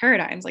these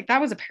paradigms, like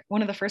that was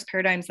one of the first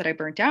paradigms that I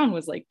burnt down,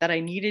 was like that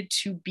I needed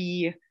to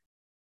be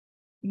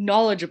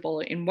knowledgeable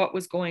in what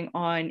was going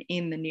on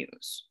in the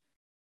news.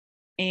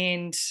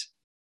 And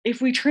if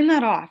we turn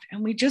that off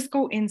and we just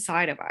go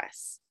inside of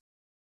us,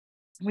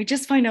 and we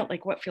just find out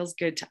like what feels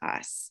good to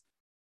us,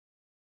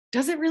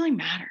 does it really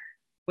matter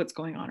what's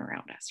going on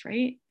around us,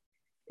 right?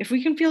 If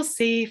we can feel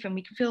safe and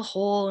we can feel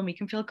whole and we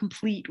can feel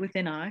complete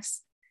within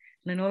us,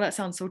 and I know that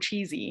sounds so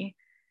cheesy,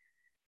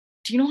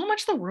 do you know how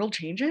much the world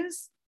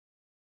changes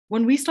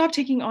when we stop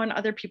taking on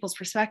other people's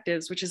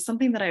perspectives, which is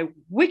something that I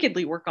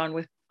wickedly work on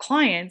with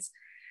clients,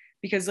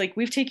 because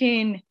we've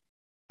taken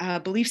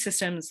belief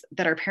systems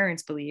that our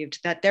parents believed,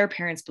 that their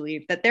parents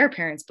believed, that their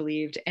parents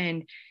believed.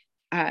 And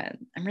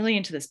I'm really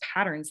into this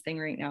patterns thing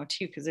right now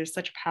too, because there's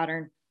such a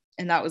pattern.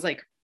 And that was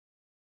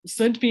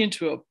sent me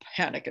into a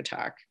panic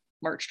attack,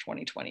 March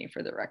 2020,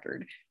 for the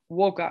record.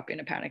 Woke up in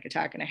a panic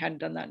attack, and I hadn't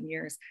done that in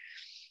years.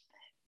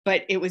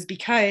 But it was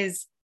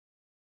because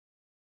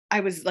I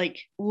was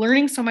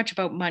learning so much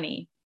about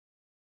money,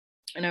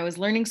 and I was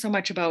learning so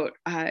much about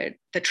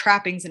the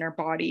trappings in our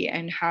body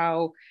and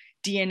how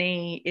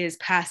DNA is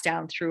passed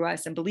down through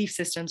us and belief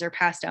systems are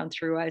passed down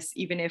through us,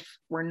 even if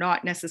we're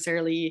not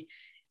necessarily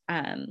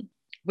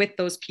with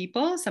those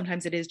people.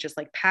 Sometimes it is just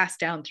passed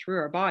down through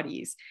our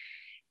bodies.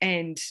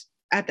 And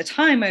at the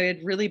time, I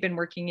had really been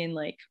working in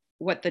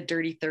what the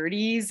dirty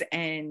 30s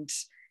and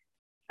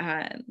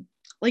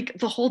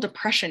the whole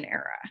depression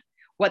era,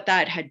 what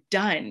that had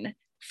done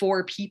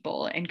for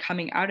people and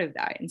coming out of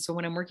that. And so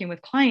when I'm working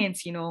with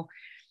clients,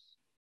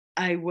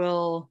 we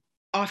will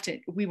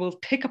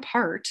pick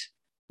apart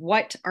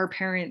what our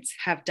parents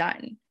have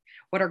done,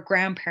 what our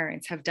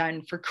grandparents have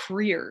done for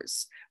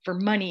careers, for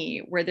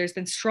money, where there's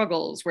been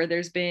struggles, where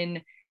there's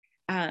been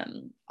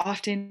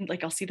often,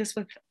 I'll see this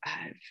with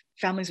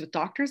families with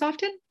doctors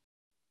often,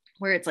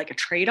 where it's a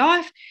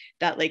trade-off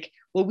that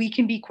we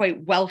can be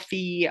quite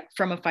wealthy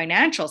from a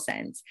financial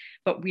sense,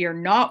 but we are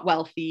not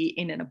wealthy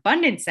in an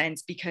abundant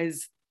sense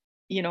because,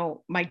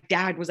 my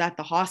dad was at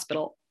the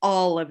hospital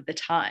all of the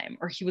time,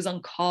 or he was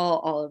on call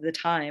all of the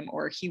time,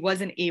 or he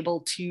wasn't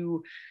able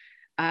to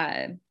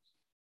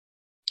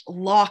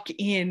lock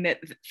in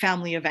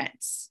family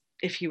events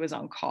if he was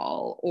on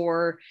call,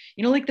 or,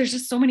 there's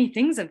just so many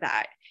things of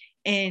that.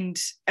 And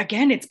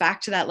again, it's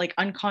back to that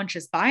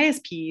unconscious bias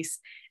piece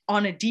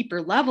on a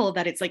deeper level,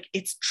 that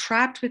it's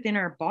trapped within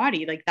our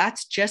body.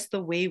 That's just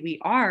the way we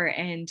are.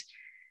 And,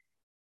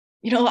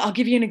 I'll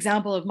give you an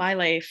example of my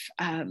life.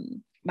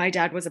 My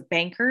dad was a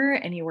banker,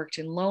 and he worked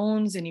in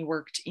loans,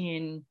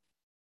 and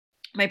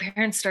my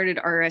parents started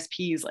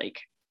RSPs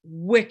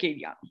wicked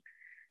young,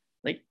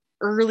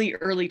 early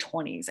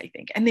 20s, I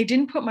think. And they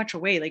didn't put much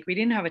away. We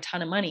didn't have a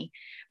ton of money,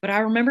 but I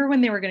remember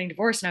when they were getting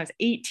divorced and I was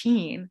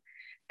 18,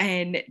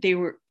 and they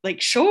were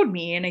showed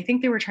me, and I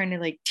think they were trying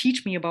to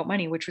teach me about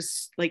money, which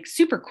was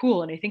super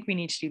cool. And I think we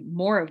need to do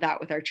more of that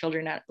with our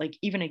children at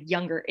even a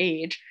younger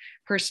age.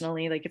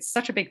 Personally, it's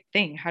such a big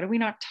thing. How do we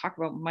not talk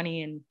about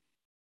money and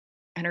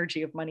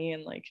energy of money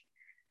and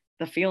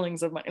the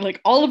feelings of money,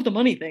 all of the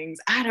money things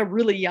at a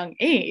really young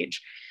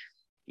age?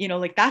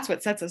 That's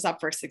what sets us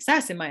up for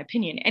success, in my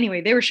opinion.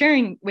 Anyway, they were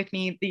sharing with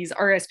me these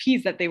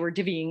RSPs that they were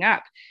divvying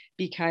up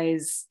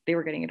because they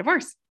were getting a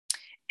divorce,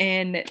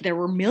 and there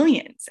were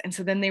millions. And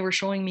so then they were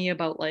showing me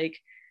about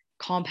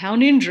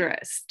compound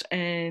interest,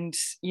 and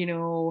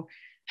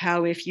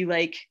how if you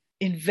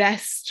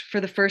invest for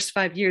the first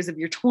 5 years of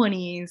your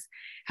 20s,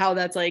 how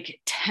that's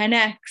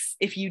 10x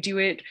if you do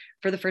it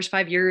for the first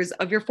 5 years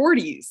of your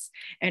 40s,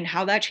 and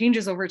how that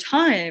changes over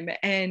time.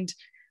 And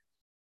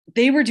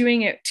they were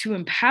doing it to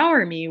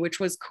empower me, which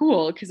was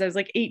cool because I was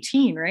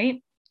 18,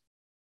 right?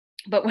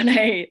 But when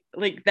I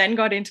then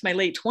got into my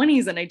late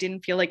 20s and I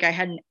didn't feel like I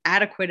had an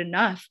adequate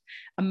enough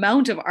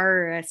amount of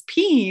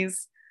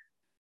RSPs,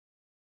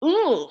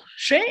 ooh,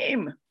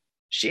 shame,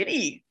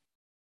 shitty,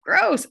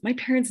 gross. My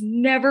parents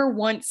never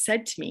once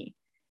said to me,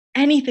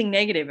 anything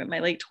negative in my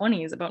late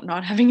 20s about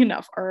not having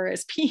enough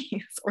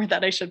RSPs or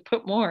that I should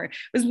put more. It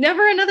was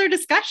never another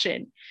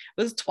discussion.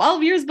 It was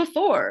 12 years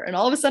before. And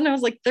all of a sudden I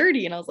was like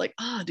 30 and I was like,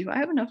 oh, do I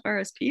have enough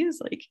RSPs?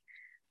 Like,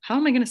 how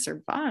am I going to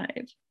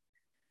survive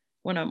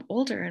when I'm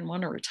older and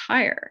want to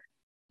retire?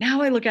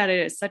 Now I look at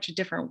it as such a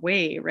different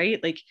way,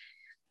 right? Like,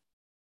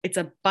 it's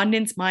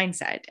abundance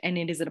mindset and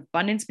it is an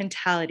abundance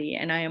mentality.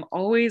 And I am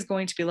always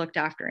going to be looked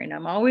after and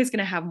I'm always going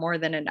to have more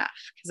than enough.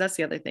 Because that's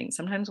the other thing.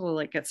 Sometimes we'll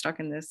like get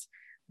stuck in this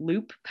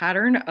loop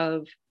pattern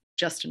of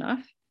just enough.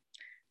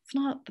 It's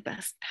not the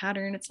best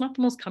pattern. It's not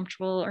the most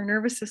comfortable. Our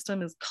nervous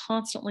system is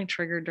constantly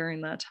triggered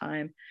during that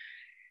time.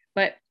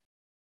 But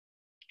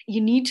you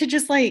need to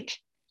just like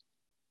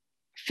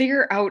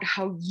figure out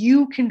how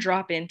you can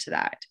drop into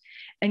that.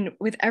 And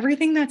with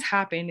everything that's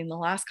happened in the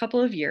last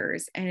couple of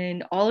years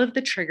and all of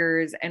the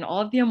triggers and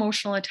all of the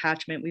emotional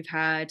attachment we've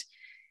had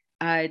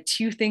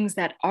to things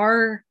that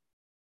are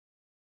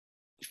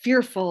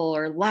fearful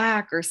or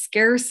lack or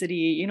scarcity,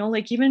 you know,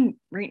 like even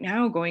right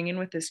now going in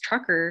with this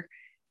truckers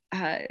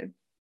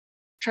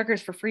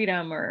for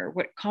freedom or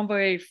what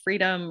convoy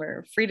freedom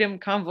or freedom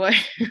convoy,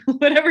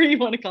 whatever you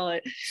want to call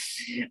it,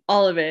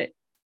 all of it,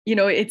 you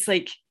know, it's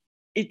like,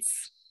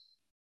 it's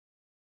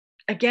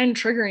again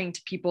triggering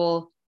to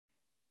people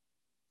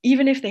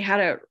even if they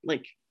had a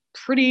like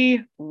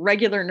pretty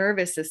regular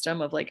nervous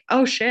system of like,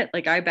 oh shit,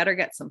 like I better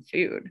get some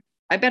food.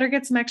 I better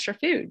get some extra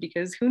food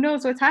because who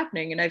knows what's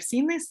happening. And I've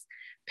seen this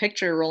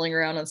picture rolling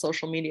around on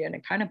social media and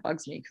it kind of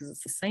bugs me because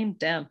it's the same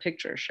damn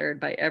picture shared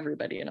by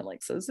everybody. And I'm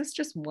like, so is this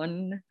just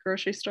one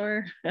grocery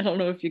store? I don't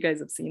know if you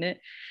guys have seen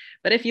it,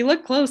 but if you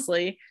look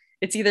closely,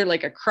 it's either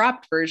like a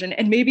cropped version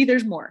and maybe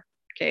there's more.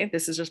 Okay.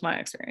 This is just my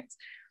experience.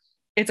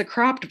 It's a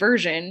cropped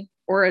version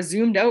or a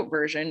zoomed out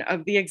version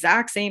of the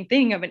exact same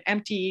thing of an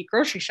empty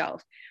grocery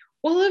shelf.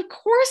 Well, of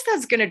course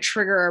that's going to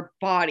trigger our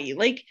body.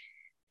 Like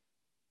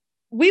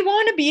we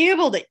want to be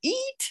able to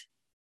eat.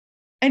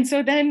 And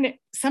so then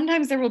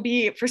sometimes there will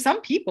be, for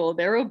some people,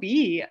 there will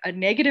be a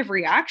negative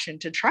reaction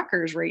to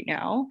truckers right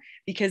now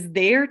because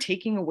they are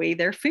taking away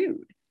their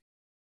food.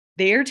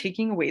 They are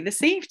taking away the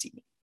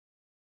safety.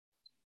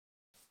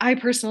 I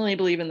personally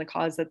believe in the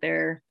cause that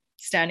they're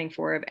standing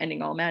for of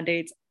ending all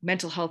mandates.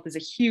 Mental health is a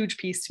huge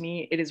piece to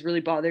me. It has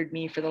really bothered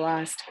me for the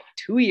last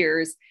 2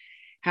 years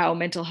how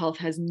mental health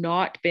has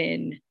not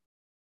been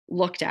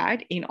looked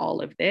at in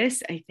all of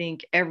this. I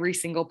think every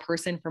single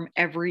person from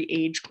every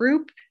age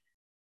group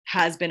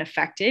has been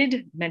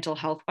affected mental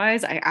health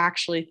wise. I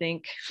actually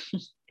think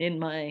in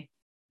my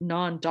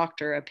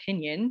non-doctor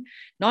opinion,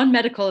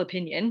 non-medical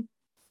opinion,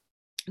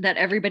 that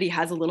everybody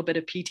has a little bit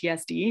of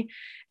PTSD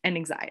and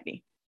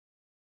anxiety.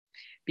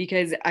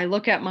 Because I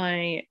look at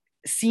my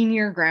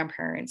senior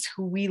grandparents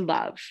who we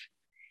love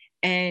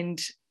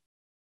and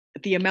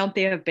the amount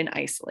they have been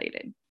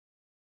isolated.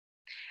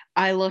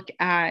 I look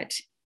at,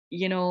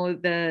 you know,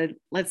 the,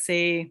 let's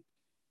say,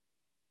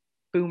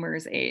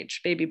 boomers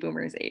age, baby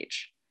boomers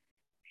age,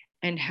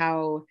 and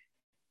how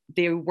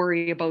they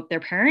worry about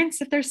their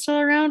parents if they're still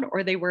around,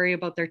 or they worry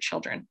about their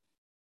children.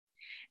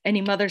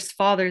 Any mothers,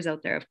 fathers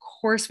out there, of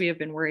course, we have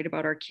been worried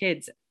about our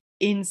kids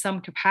in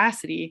some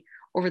capacity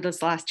over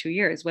this last 2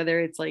 years, whether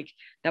it's like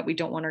that we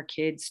don't want our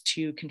kids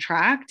to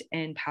contract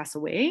and pass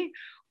away,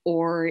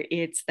 or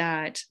it's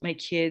that my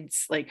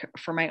kids, like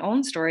for my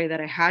own story that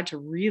I had to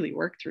really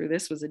work through,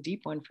 this was a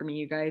deep one for me,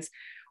 you guys,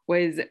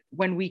 was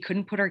when we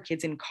couldn't put our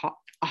kids in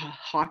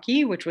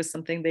hockey, which was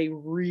something they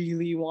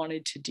really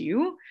wanted to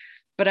do,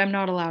 but I'm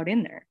not allowed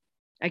in there.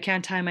 I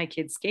can't tie my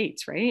kids'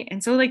 skates, right?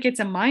 And so like it's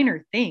a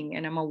minor thing,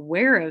 and I'm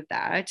aware of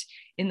that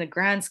in the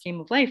grand scheme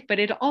of life, but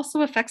it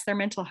also affects their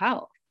mental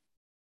health.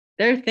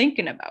 They're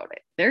thinking about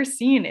it. They're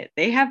seeing it.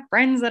 They have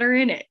friends that are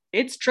in it.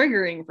 It's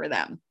triggering for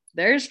them.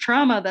 There's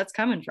trauma that's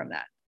coming from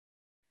that.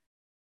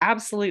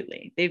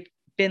 Absolutely. They've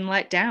been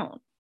let down.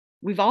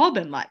 We've all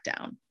been let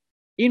down.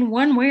 In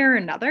one way or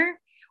another,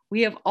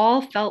 we have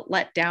all felt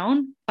let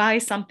down by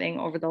something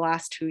over the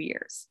last 2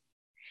 years.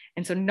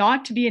 And so,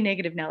 not to be a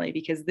negative Nelly,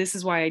 because this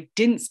is why I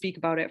didn't speak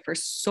about it for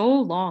so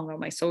long on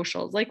my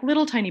socials, like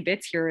little tiny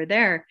bits here or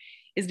there,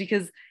 is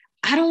because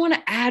I don't want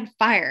to add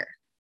fire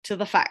to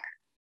the fire.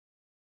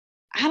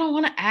 I don't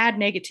want to add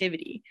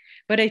negativity,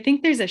 but I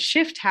think there's a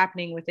shift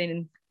happening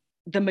within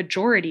the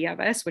majority of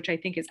us, which I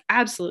think is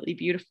absolutely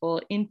beautiful,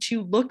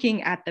 into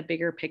looking at the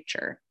bigger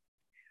picture.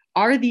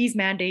 Are these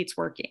mandates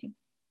working?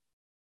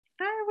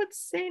 I would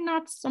say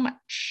not so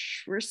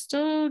much. We're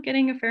still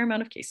getting a fair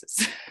amount of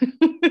cases.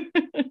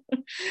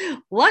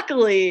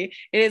 Luckily,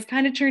 it has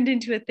kind of turned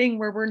into a thing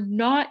where we're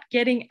not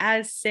getting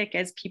as sick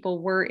as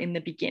people were in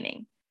the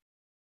beginning.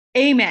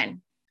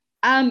 Amen.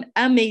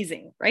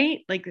 Amazing, right?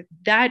 Like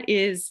that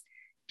is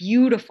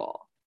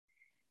beautiful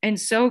and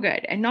so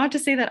good. And not to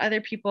say that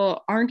other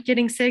people aren't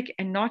getting sick,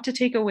 and not to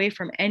take away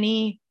from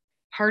any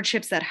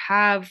hardships that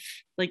have,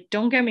 like,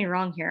 don't get me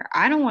wrong here.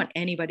 I don't want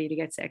anybody to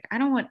get sick. I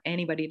don't want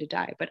anybody to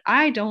die, but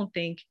I don't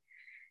think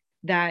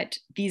that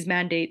these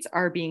mandates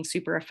are being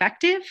super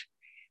effective.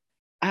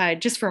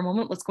 Just for a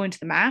moment, let's go into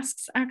the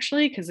masks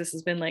actually, because this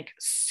has been like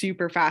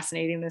super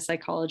fascinating, the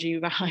psychology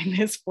behind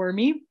this for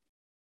me.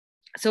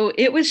 So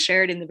it was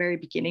shared in the very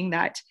beginning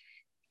that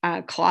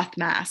cloth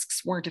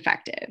masks weren't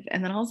effective.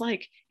 And then I was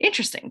like,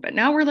 interesting. But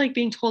now we're like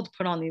being told to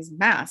put on these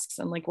masks,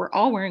 and like we're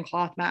all wearing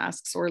cloth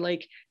masks, or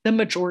like the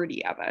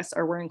majority of us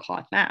are wearing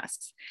cloth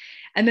masks.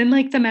 And then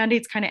like the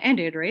mandates kind of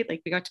ended, right?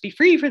 Like we got to be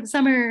free for the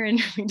summer and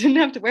we didn't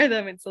have to wear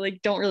them. And so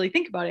like don't really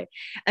think about it.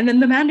 And then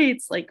the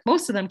mandates, like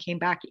most of them came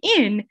back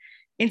in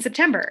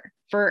September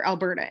for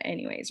Alberta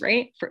anyways,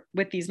 right?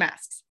 With these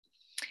masks.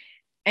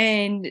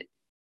 And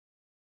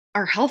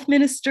our health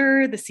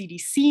minister, the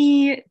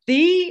CDC,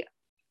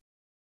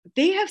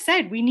 they have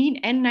said we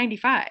need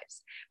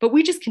N95s, but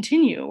we just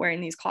continue wearing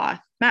these cloth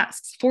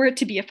masks for it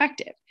to be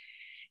effective.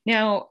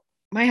 Now,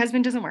 my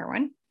husband doesn't wear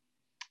one.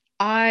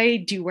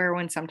 I do wear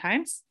one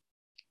sometimes.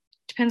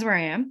 Depends where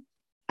I am.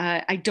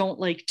 I don't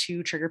like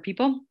to trigger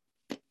people,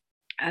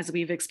 as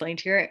we've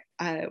explained here,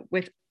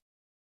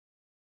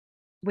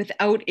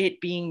 without it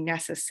being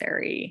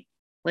necessary.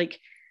 Like,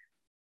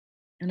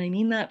 and I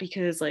mean that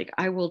because like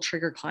I will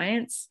trigger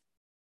clients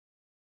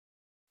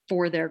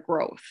for their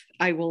growth.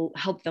 I will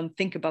help them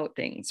think about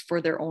things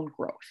for their own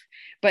growth.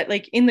 But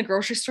like in the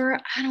grocery store,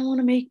 I don't want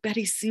to make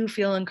Betty Sue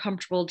feel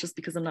uncomfortable just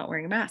because I'm not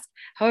wearing a mask.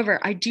 However,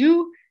 I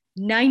do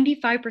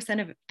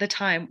 95% of the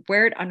time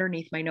wear it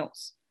underneath my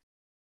nose.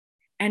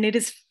 And it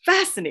is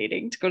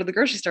fascinating to go to the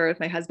grocery store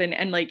with my husband.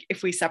 And like,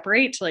 if we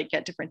separate to like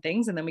get different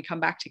things and then we come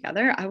back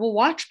together, I will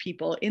watch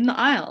people in the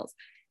aisles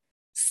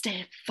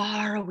stay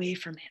far away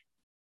from him.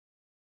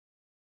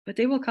 But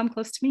they will come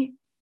close to me,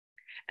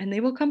 and they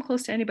will come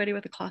close to anybody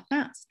with a cloth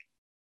mask.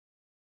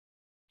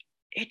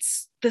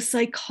 It's the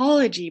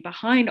psychology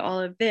behind all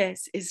of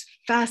this is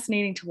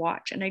fascinating to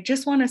watch. And I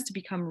just want us to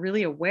become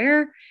really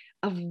aware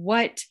of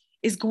what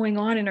is going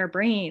on in our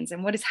brains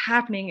and what is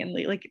happening. And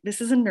like,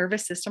 this is a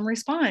nervous system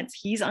response.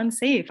 He's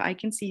unsafe. I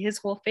can see his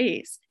whole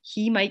face.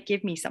 He might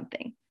give me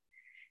something.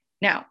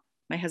 Now,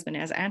 my husband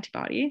has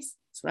antibodies.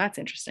 So that's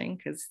interesting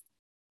because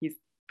he's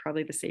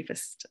probably the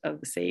safest of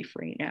the safe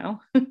right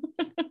now.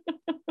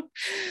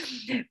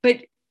 But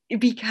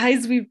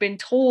because we've been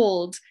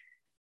told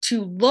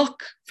to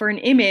look for an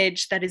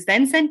image that is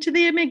then sent to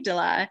the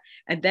amygdala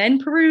and then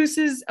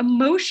produces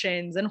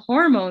emotions and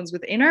hormones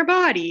within our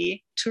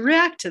body to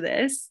react to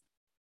this,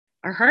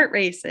 our heart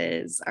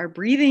races, our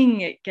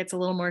breathing gets a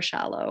little more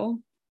shallow.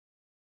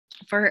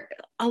 For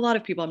a lot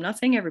of people, I'm not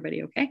saying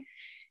everybody, okay?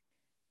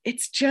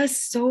 It's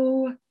just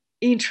so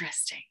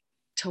interesting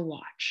to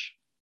watch.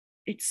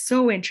 It's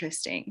so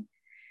interesting.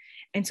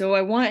 And so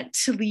I want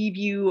to leave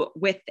you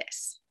with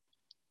this.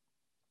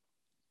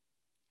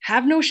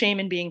 Have no shame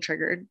in being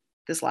triggered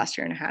this last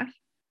year and a half.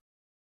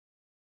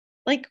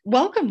 Like,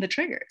 welcome the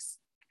triggers.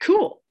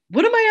 Cool.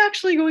 What am I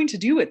actually going to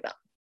do with them?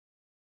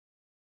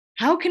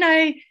 How can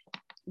I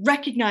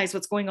recognize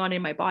what's going on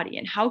in my body?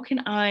 And how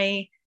can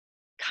I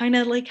kind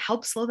of like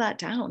help slow that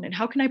down? And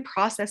how can I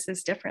process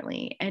this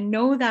differently? And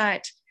know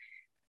that,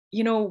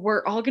 you know,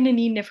 we're all going to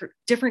need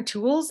different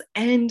tools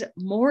and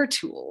more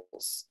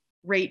tools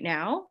right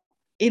now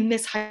in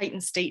this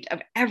heightened state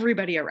of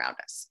everybody around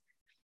us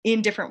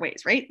in different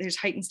ways, right? There's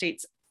heightened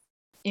states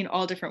in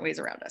all different ways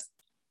around us.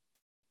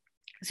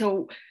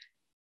 So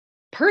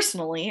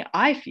personally,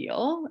 I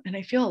feel, and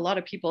I feel a lot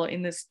of people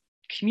in this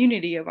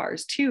community of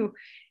ours too,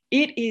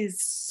 it is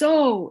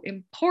so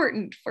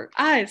important for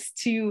us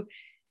to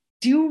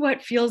do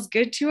what feels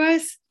good to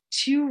us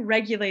to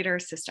regulate our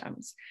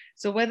systems.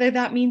 So whether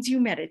that means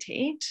you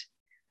meditate,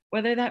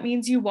 whether that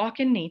means you walk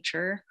in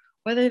nature,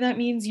 whether that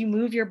means you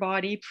move your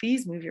body,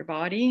 please move your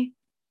body.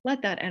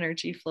 Let that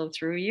energy flow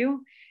through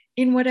you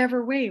in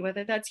whatever way,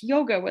 whether that's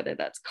yoga, whether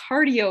that's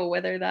cardio,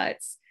 whether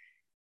that's,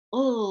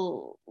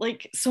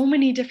 like so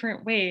many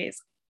different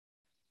ways.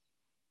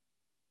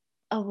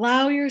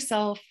 Allow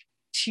yourself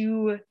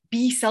to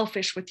be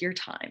selfish with your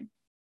time.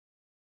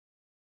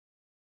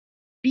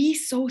 Be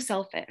so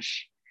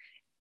selfish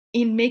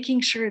in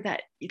making sure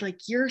that like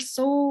you're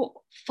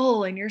so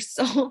full and you're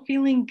so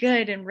feeling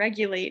good and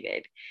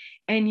regulated.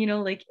 And, you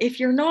know, like if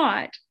you're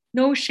not,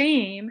 no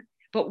shame,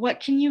 but what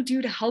can you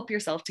do to help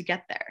yourself to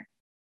get there?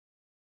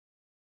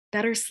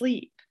 Better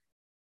sleep,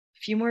 a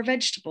few more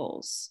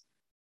vegetables,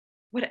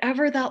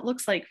 whatever that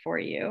looks like for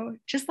you,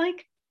 just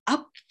like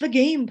up the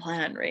game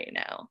plan right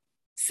now.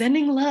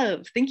 Sending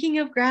love, thinking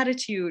of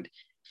gratitude,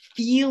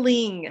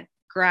 feeling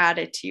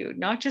gratitude,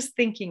 not just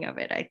thinking of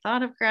it. I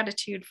thought of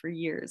gratitude for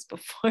years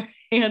before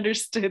I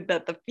understood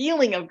that the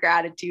feeling of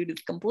gratitude is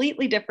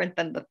completely different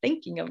than the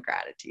thinking of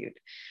gratitude,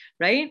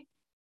 right?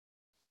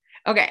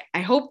 Okay,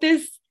 I hope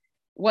this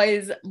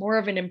was more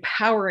of an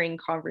empowering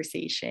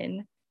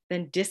conversation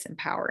than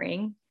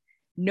disempowering.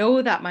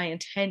 Know that my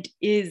intent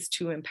is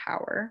to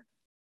empower.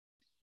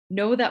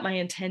 Know that my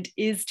intent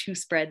is to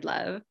spread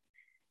love.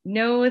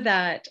 Know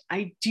that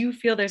I do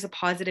feel there's a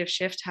positive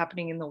shift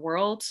happening in the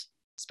world,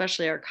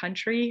 especially our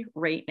country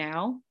right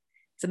now.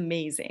 It's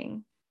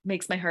amazing. It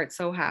makes my heart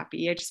so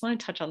happy. I just want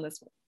to touch on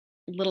this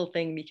little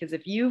thing because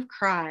if you've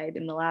cried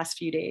in the last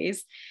few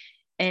days,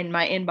 and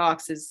my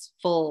inbox is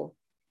full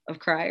of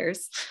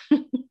criers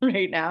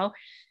right now,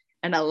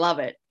 and I love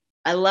it.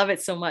 I love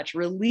it so much.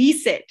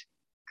 Release it.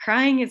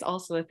 Crying is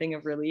also a thing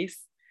of release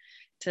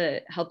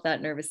to help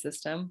that nervous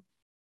system.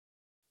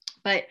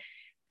 But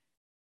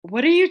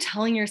what are you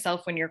telling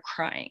yourself when you're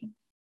crying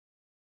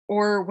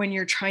or when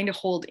you're trying to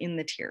hold in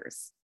the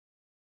tears?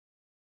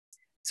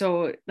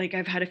 So like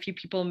I've had a few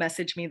people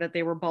message me that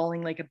they were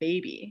bawling like a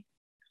baby.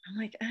 I'm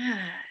like,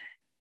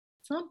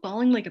 it's not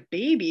bawling like a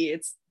baby.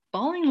 It's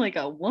bawling like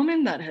a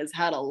woman that has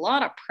had a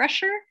lot of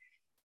pressure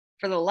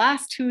for the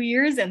last 2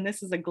 years. And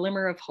this is a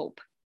glimmer of hope.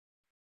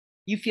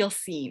 You feel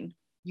seen.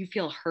 You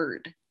feel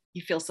heard.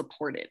 You feel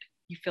supported.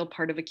 You feel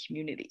part of a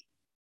community.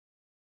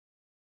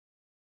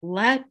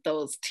 Let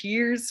those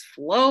tears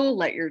flow.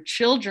 Let your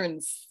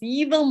children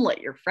see them. Let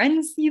your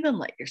friends see them.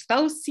 Let your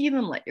spouse see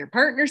them. Let your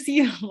partner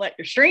see them. Let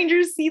your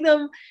strangers see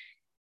them.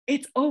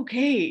 It's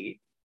okay.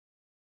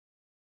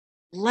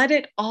 Let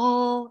it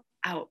all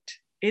out.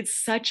 It's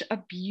such a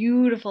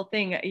beautiful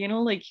thing. You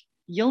know, like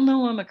you'll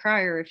know I'm a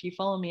crier if you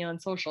follow me on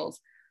socials.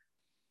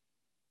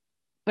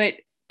 But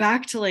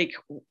back to like,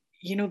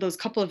 you know, those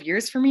couple of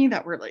years for me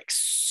that were like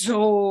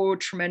so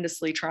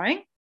tremendously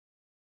trying,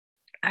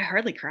 I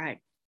hardly cried.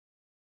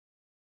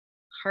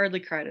 Hardly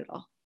cried at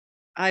all.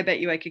 I bet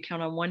you I could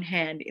count on one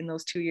hand in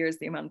those 2 years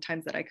the amount of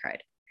times that I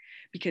cried,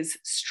 because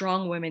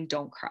strong women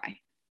don't cry.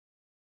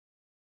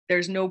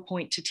 There's no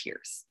point to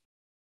tears.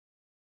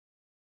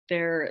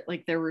 There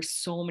were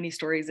so many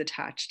stories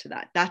attached to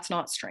that. That's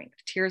not strength.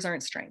 Tears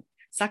aren't strength.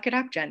 Suck it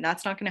up, Jen.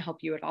 That's not going to help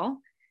you at all.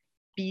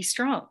 Be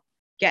strong.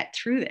 Get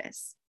through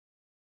this.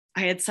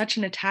 I had such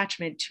an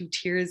attachment to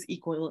tears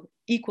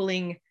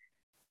equaling,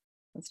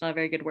 that's not a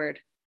very good word,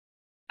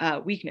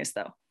 weakness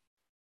though,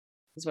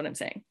 is what I'm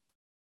saying.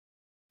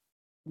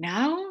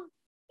 Now,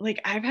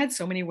 like I've had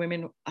so many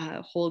women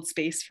hold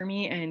space for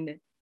me and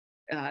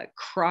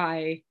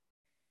cry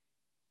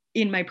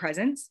in my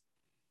presence.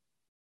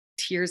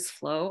 Tears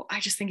flow. I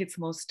just think it's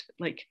the most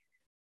like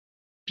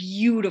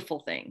beautiful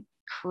thing.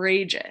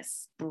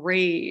 Courageous,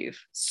 brave,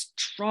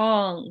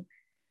 strong.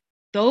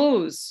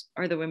 Those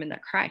are the women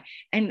that cry.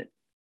 And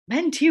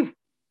men too.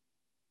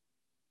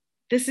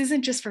 This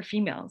isn't just for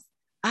females.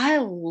 I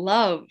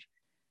love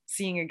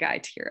seeing a guy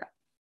tear up.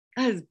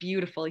 That is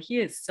beautiful. He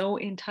is so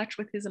in touch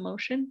with his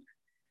emotion.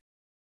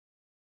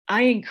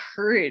 I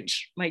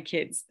encourage my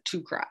kids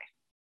to cry.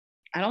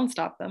 I don't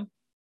stop them.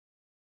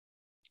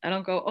 I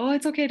don't go, oh,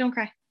 it's okay, don't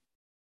cry.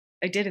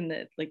 I did in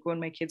the, like when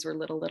my kids were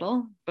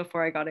little,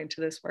 before I got into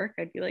this work,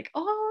 I'd be like,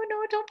 oh no,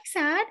 don't be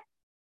sad.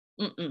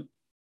 Mm-mm.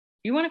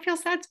 You want to feel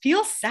sad?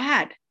 Feel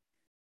sad.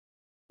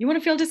 You want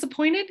to feel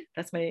disappointed?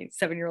 That's my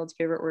 7-year-old's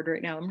favorite word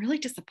right now. I'm really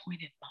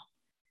disappointed, Mom.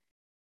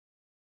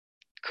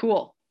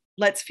 Cool.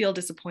 Let's feel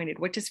disappointed.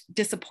 What does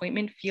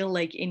disappointment feel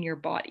like in your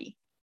body?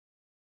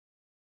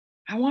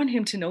 I want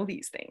him to know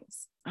these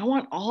things. I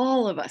want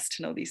all of us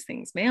to know these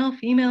things, male,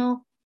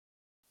 female.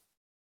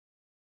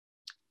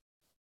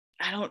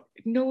 I don't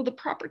know the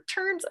proper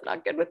terms. I'm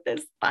not good with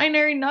this.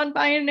 Binary,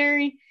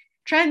 non-binary,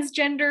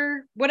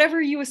 transgender,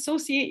 whatever you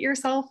associate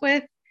yourself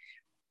with.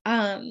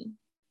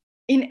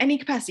 In any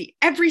capacity,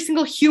 every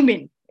single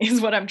human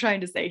is what I'm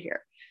trying to say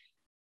here,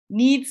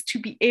 needs to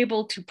be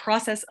able to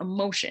process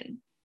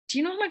emotion. Do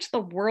you know how much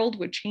the world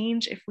would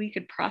change if we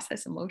could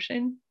process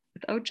emotion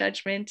without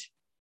judgment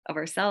of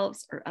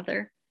ourselves or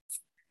others?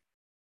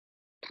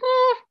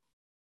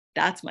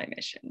 That's my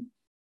mission.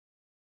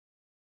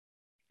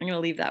 I'm going to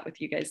leave that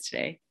with you guys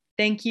today.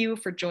 Thank you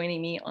for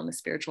joining me on the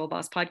Spiritual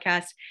Boss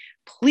podcast.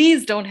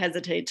 Please don't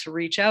hesitate to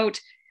reach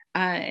out.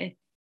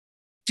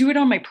 Do it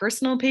on my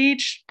personal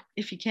page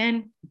if you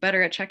can.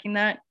 Better at checking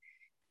that.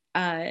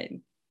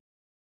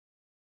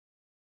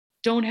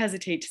 Don't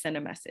hesitate to send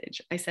a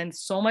message. I send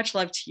so much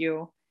love to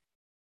you.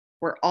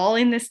 We're all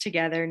in this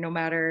together, no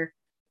matter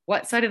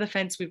what side of the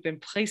fence we've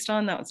been placed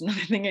on. That was another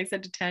thing I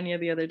said to Tanya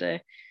the other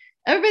day.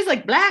 Everybody's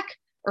like black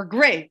or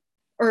gray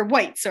or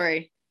white.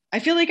 Sorry. I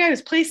feel like I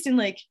was placed in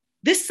like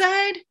this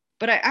side,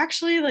 but I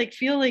actually like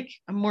feel like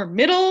I'm more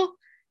middle,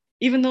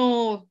 even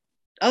though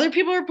other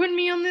people are putting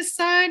me on this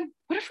side.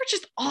 What if we're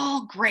just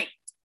all gray?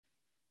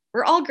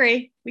 We're all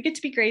gray. We get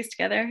to be grays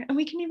together, and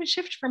we can even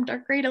shift from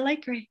dark gray to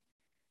light gray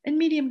and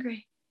medium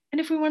gray.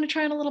 And if we want to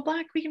try on a little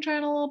black, we can try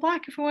on a little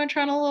black. If we want to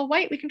try on a little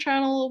white, we can try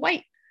on a little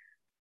white.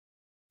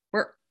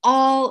 We're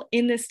all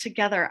in this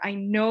together. I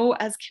know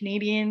as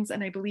Canadians,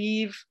 and I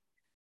believe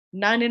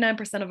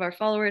 99% of our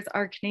followers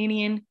are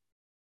Canadian,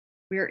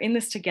 we are in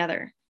this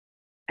together.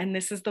 And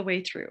this is the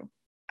way through.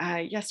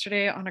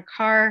 Yesterday on a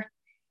car,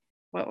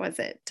 what was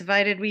it?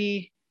 Divided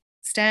we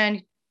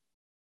stand.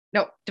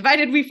 No,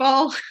 divided we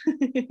fall.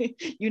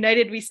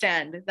 United we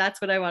stand.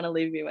 That's what I want to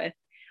leave you with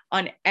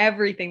on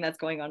everything that's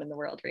going on in the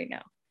world right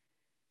now.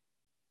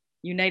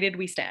 United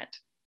we stand.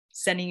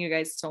 Sending you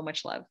guys so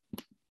much love.